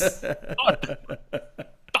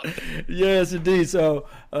 Yes, indeed. So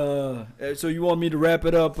you want me to wrap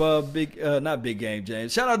it up? Not Big Game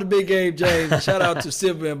James. Shout out to Big Game James. Shout out to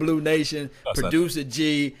Silver and Blue Nation, Producer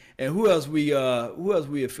G, and who else we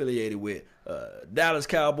affiliated with?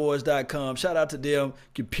 DallasCowboys.com. Shout out to them.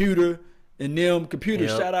 Computer. Yep.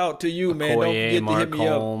 Shout out to you, man. Don't forget to Mark hit me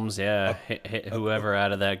Holmes, up. Hit whoever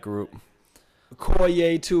out of that group.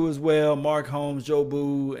 Koye too as well. Mark Holmes, Joe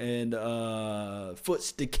Boo, and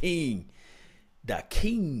Foots the King.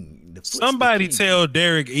 Somebody tell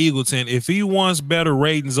Derek Eagleton if he wants better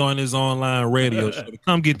ratings on his online radio show,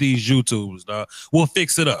 come get these YouTubers, dog. We'll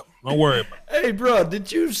fix it up. Don't worry about it. Hey, bro,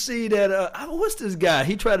 did you see that? What's this guy?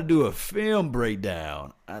 He tried to do a film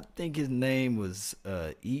breakdown. I think his name was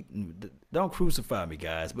Eaton. Don't crucify me,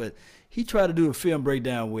 guys, but he tried to do a film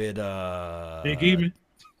breakdown with Nick Eatman.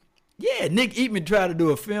 Yeah, Nick Eatman tried to do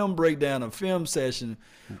a film breakdown, a film session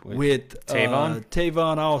with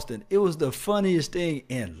Tavon Austin. It was the funniest thing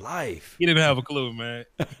in life. He didn't have a clue, man.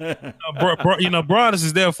 Broadus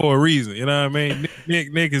is there for a reason. You know what I mean?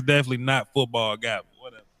 Nick is definitely not football guy. But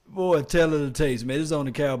whatever. Boy, tell it the taste, man. This is on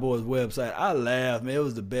the Cowboys website. I laughed, man. It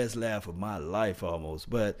was the best laugh of my life almost.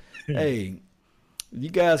 But, hey, you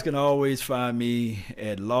guys can always find me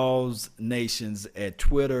at Laws Nations at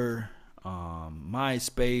Twitter,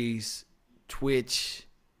 MySpace, Twitch,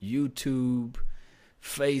 YouTube,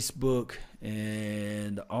 Facebook,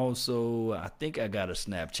 and also I think I got a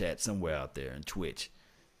Snapchat somewhere out there and Twitch.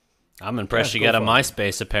 I'm impressed you got a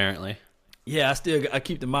MySpace apparently. Yeah, I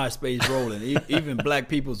keep the MySpace rolling. Even Black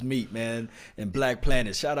People's Meat, man, and Black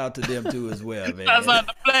Planet. Shout out to them too as well, man. That's on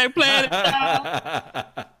the Black Planet.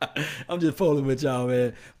 I'm just fooling with y'all,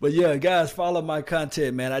 man. But yeah, guys, follow my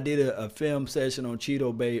content, man. I did a film session on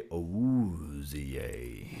Cheeto Bay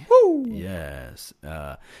Awuzie. Woo! Yes.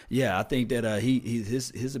 Yeah, I think that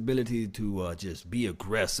his ability to just be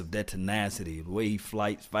aggressive, that tenacity, the way he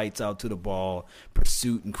fights out to the ball,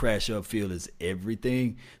 pursuit and crash upfield is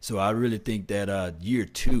everything. So I really think that year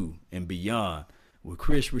 2 and beyond with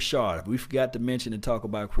Chris Richard, we forgot to mention and talk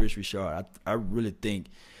about Chris Richard. I really think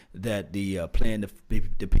that the playing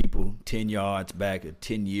the people 10 yards back or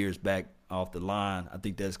 10 years back off the line, I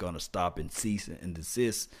think that's going to stop and cease and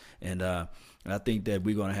desist. And I think that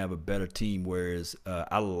we're going to have a better team. Whereas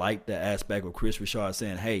I like the aspect of Chris Richard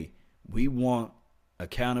saying, hey, we want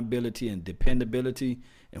accountability and dependability,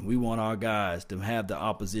 and we want our guys to have the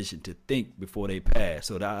opposition to think before they pass.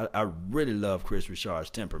 So I really love Chris Richard's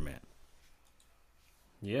temperament.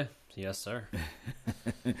 Yeah. Yes, sir.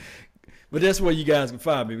 But that's where you guys can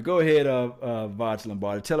find me. But go ahead, Voch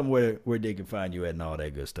Lombardi. Tell them where they can find you at and all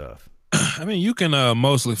that good stuff. I mean, you can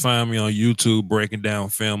mostly find me on YouTube breaking down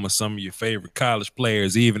film of some of your favorite college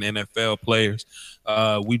players, even NFL players.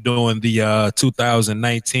 We doing the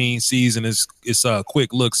 2019 season. It's a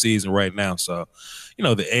quick look season right now. So,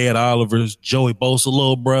 the Ed Olivers, Joey Bosa,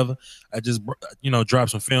 little brother. I just,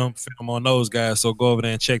 dropped some film on those guys. So go over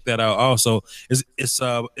there and check that out. Also, it's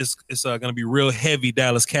gonna be real heavy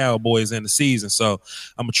Dallas Cowboys in the season. So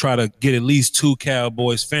I'm gonna try to get at least 2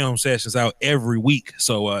 Cowboys film sessions out every week.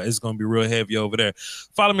 So it's gonna be real heavy over there.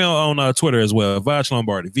 Follow me on Twitter as well, Voch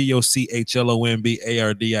Lombardi,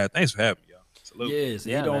 VOCHLOMBARDI. Thanks for having me, y'all. Salute. Yes,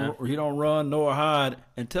 he don't run nor hide.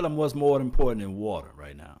 And tell him what's more important than water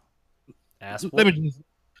right now. Let me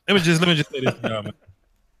just say this, y'all, man.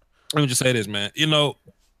 Let me just say this, man.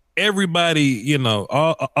 Everybody,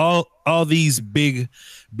 all these big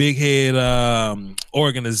head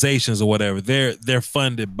organizations or whatever, they're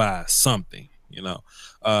funded by something,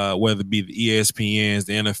 whether it be the ESPNs,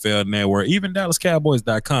 the NFL Network, even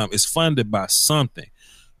DallasCowboys.com is funded by something.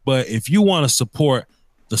 But if you want to support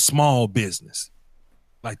the small business,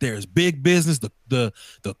 like there's big business, the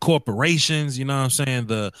corporations, you know what I'm saying,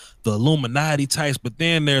 the Illuminati types, but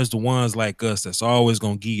then there's the ones like us that's always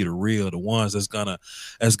gonna give you the real, the ones that's gonna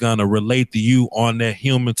relate to you on that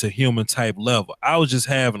human to human type level. I was just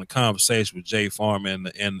having a conversation with Jay Farm in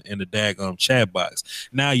the daggone chat box.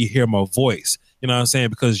 Now you hear my voice, you know what I'm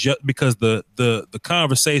saying, because the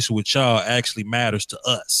conversation with y'all actually matters to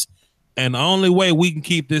us. And the only way we can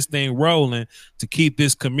keep this thing rolling, to keep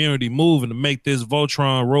this community moving, to make this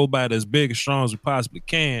Voltron robot as big and strong as we possibly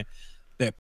can,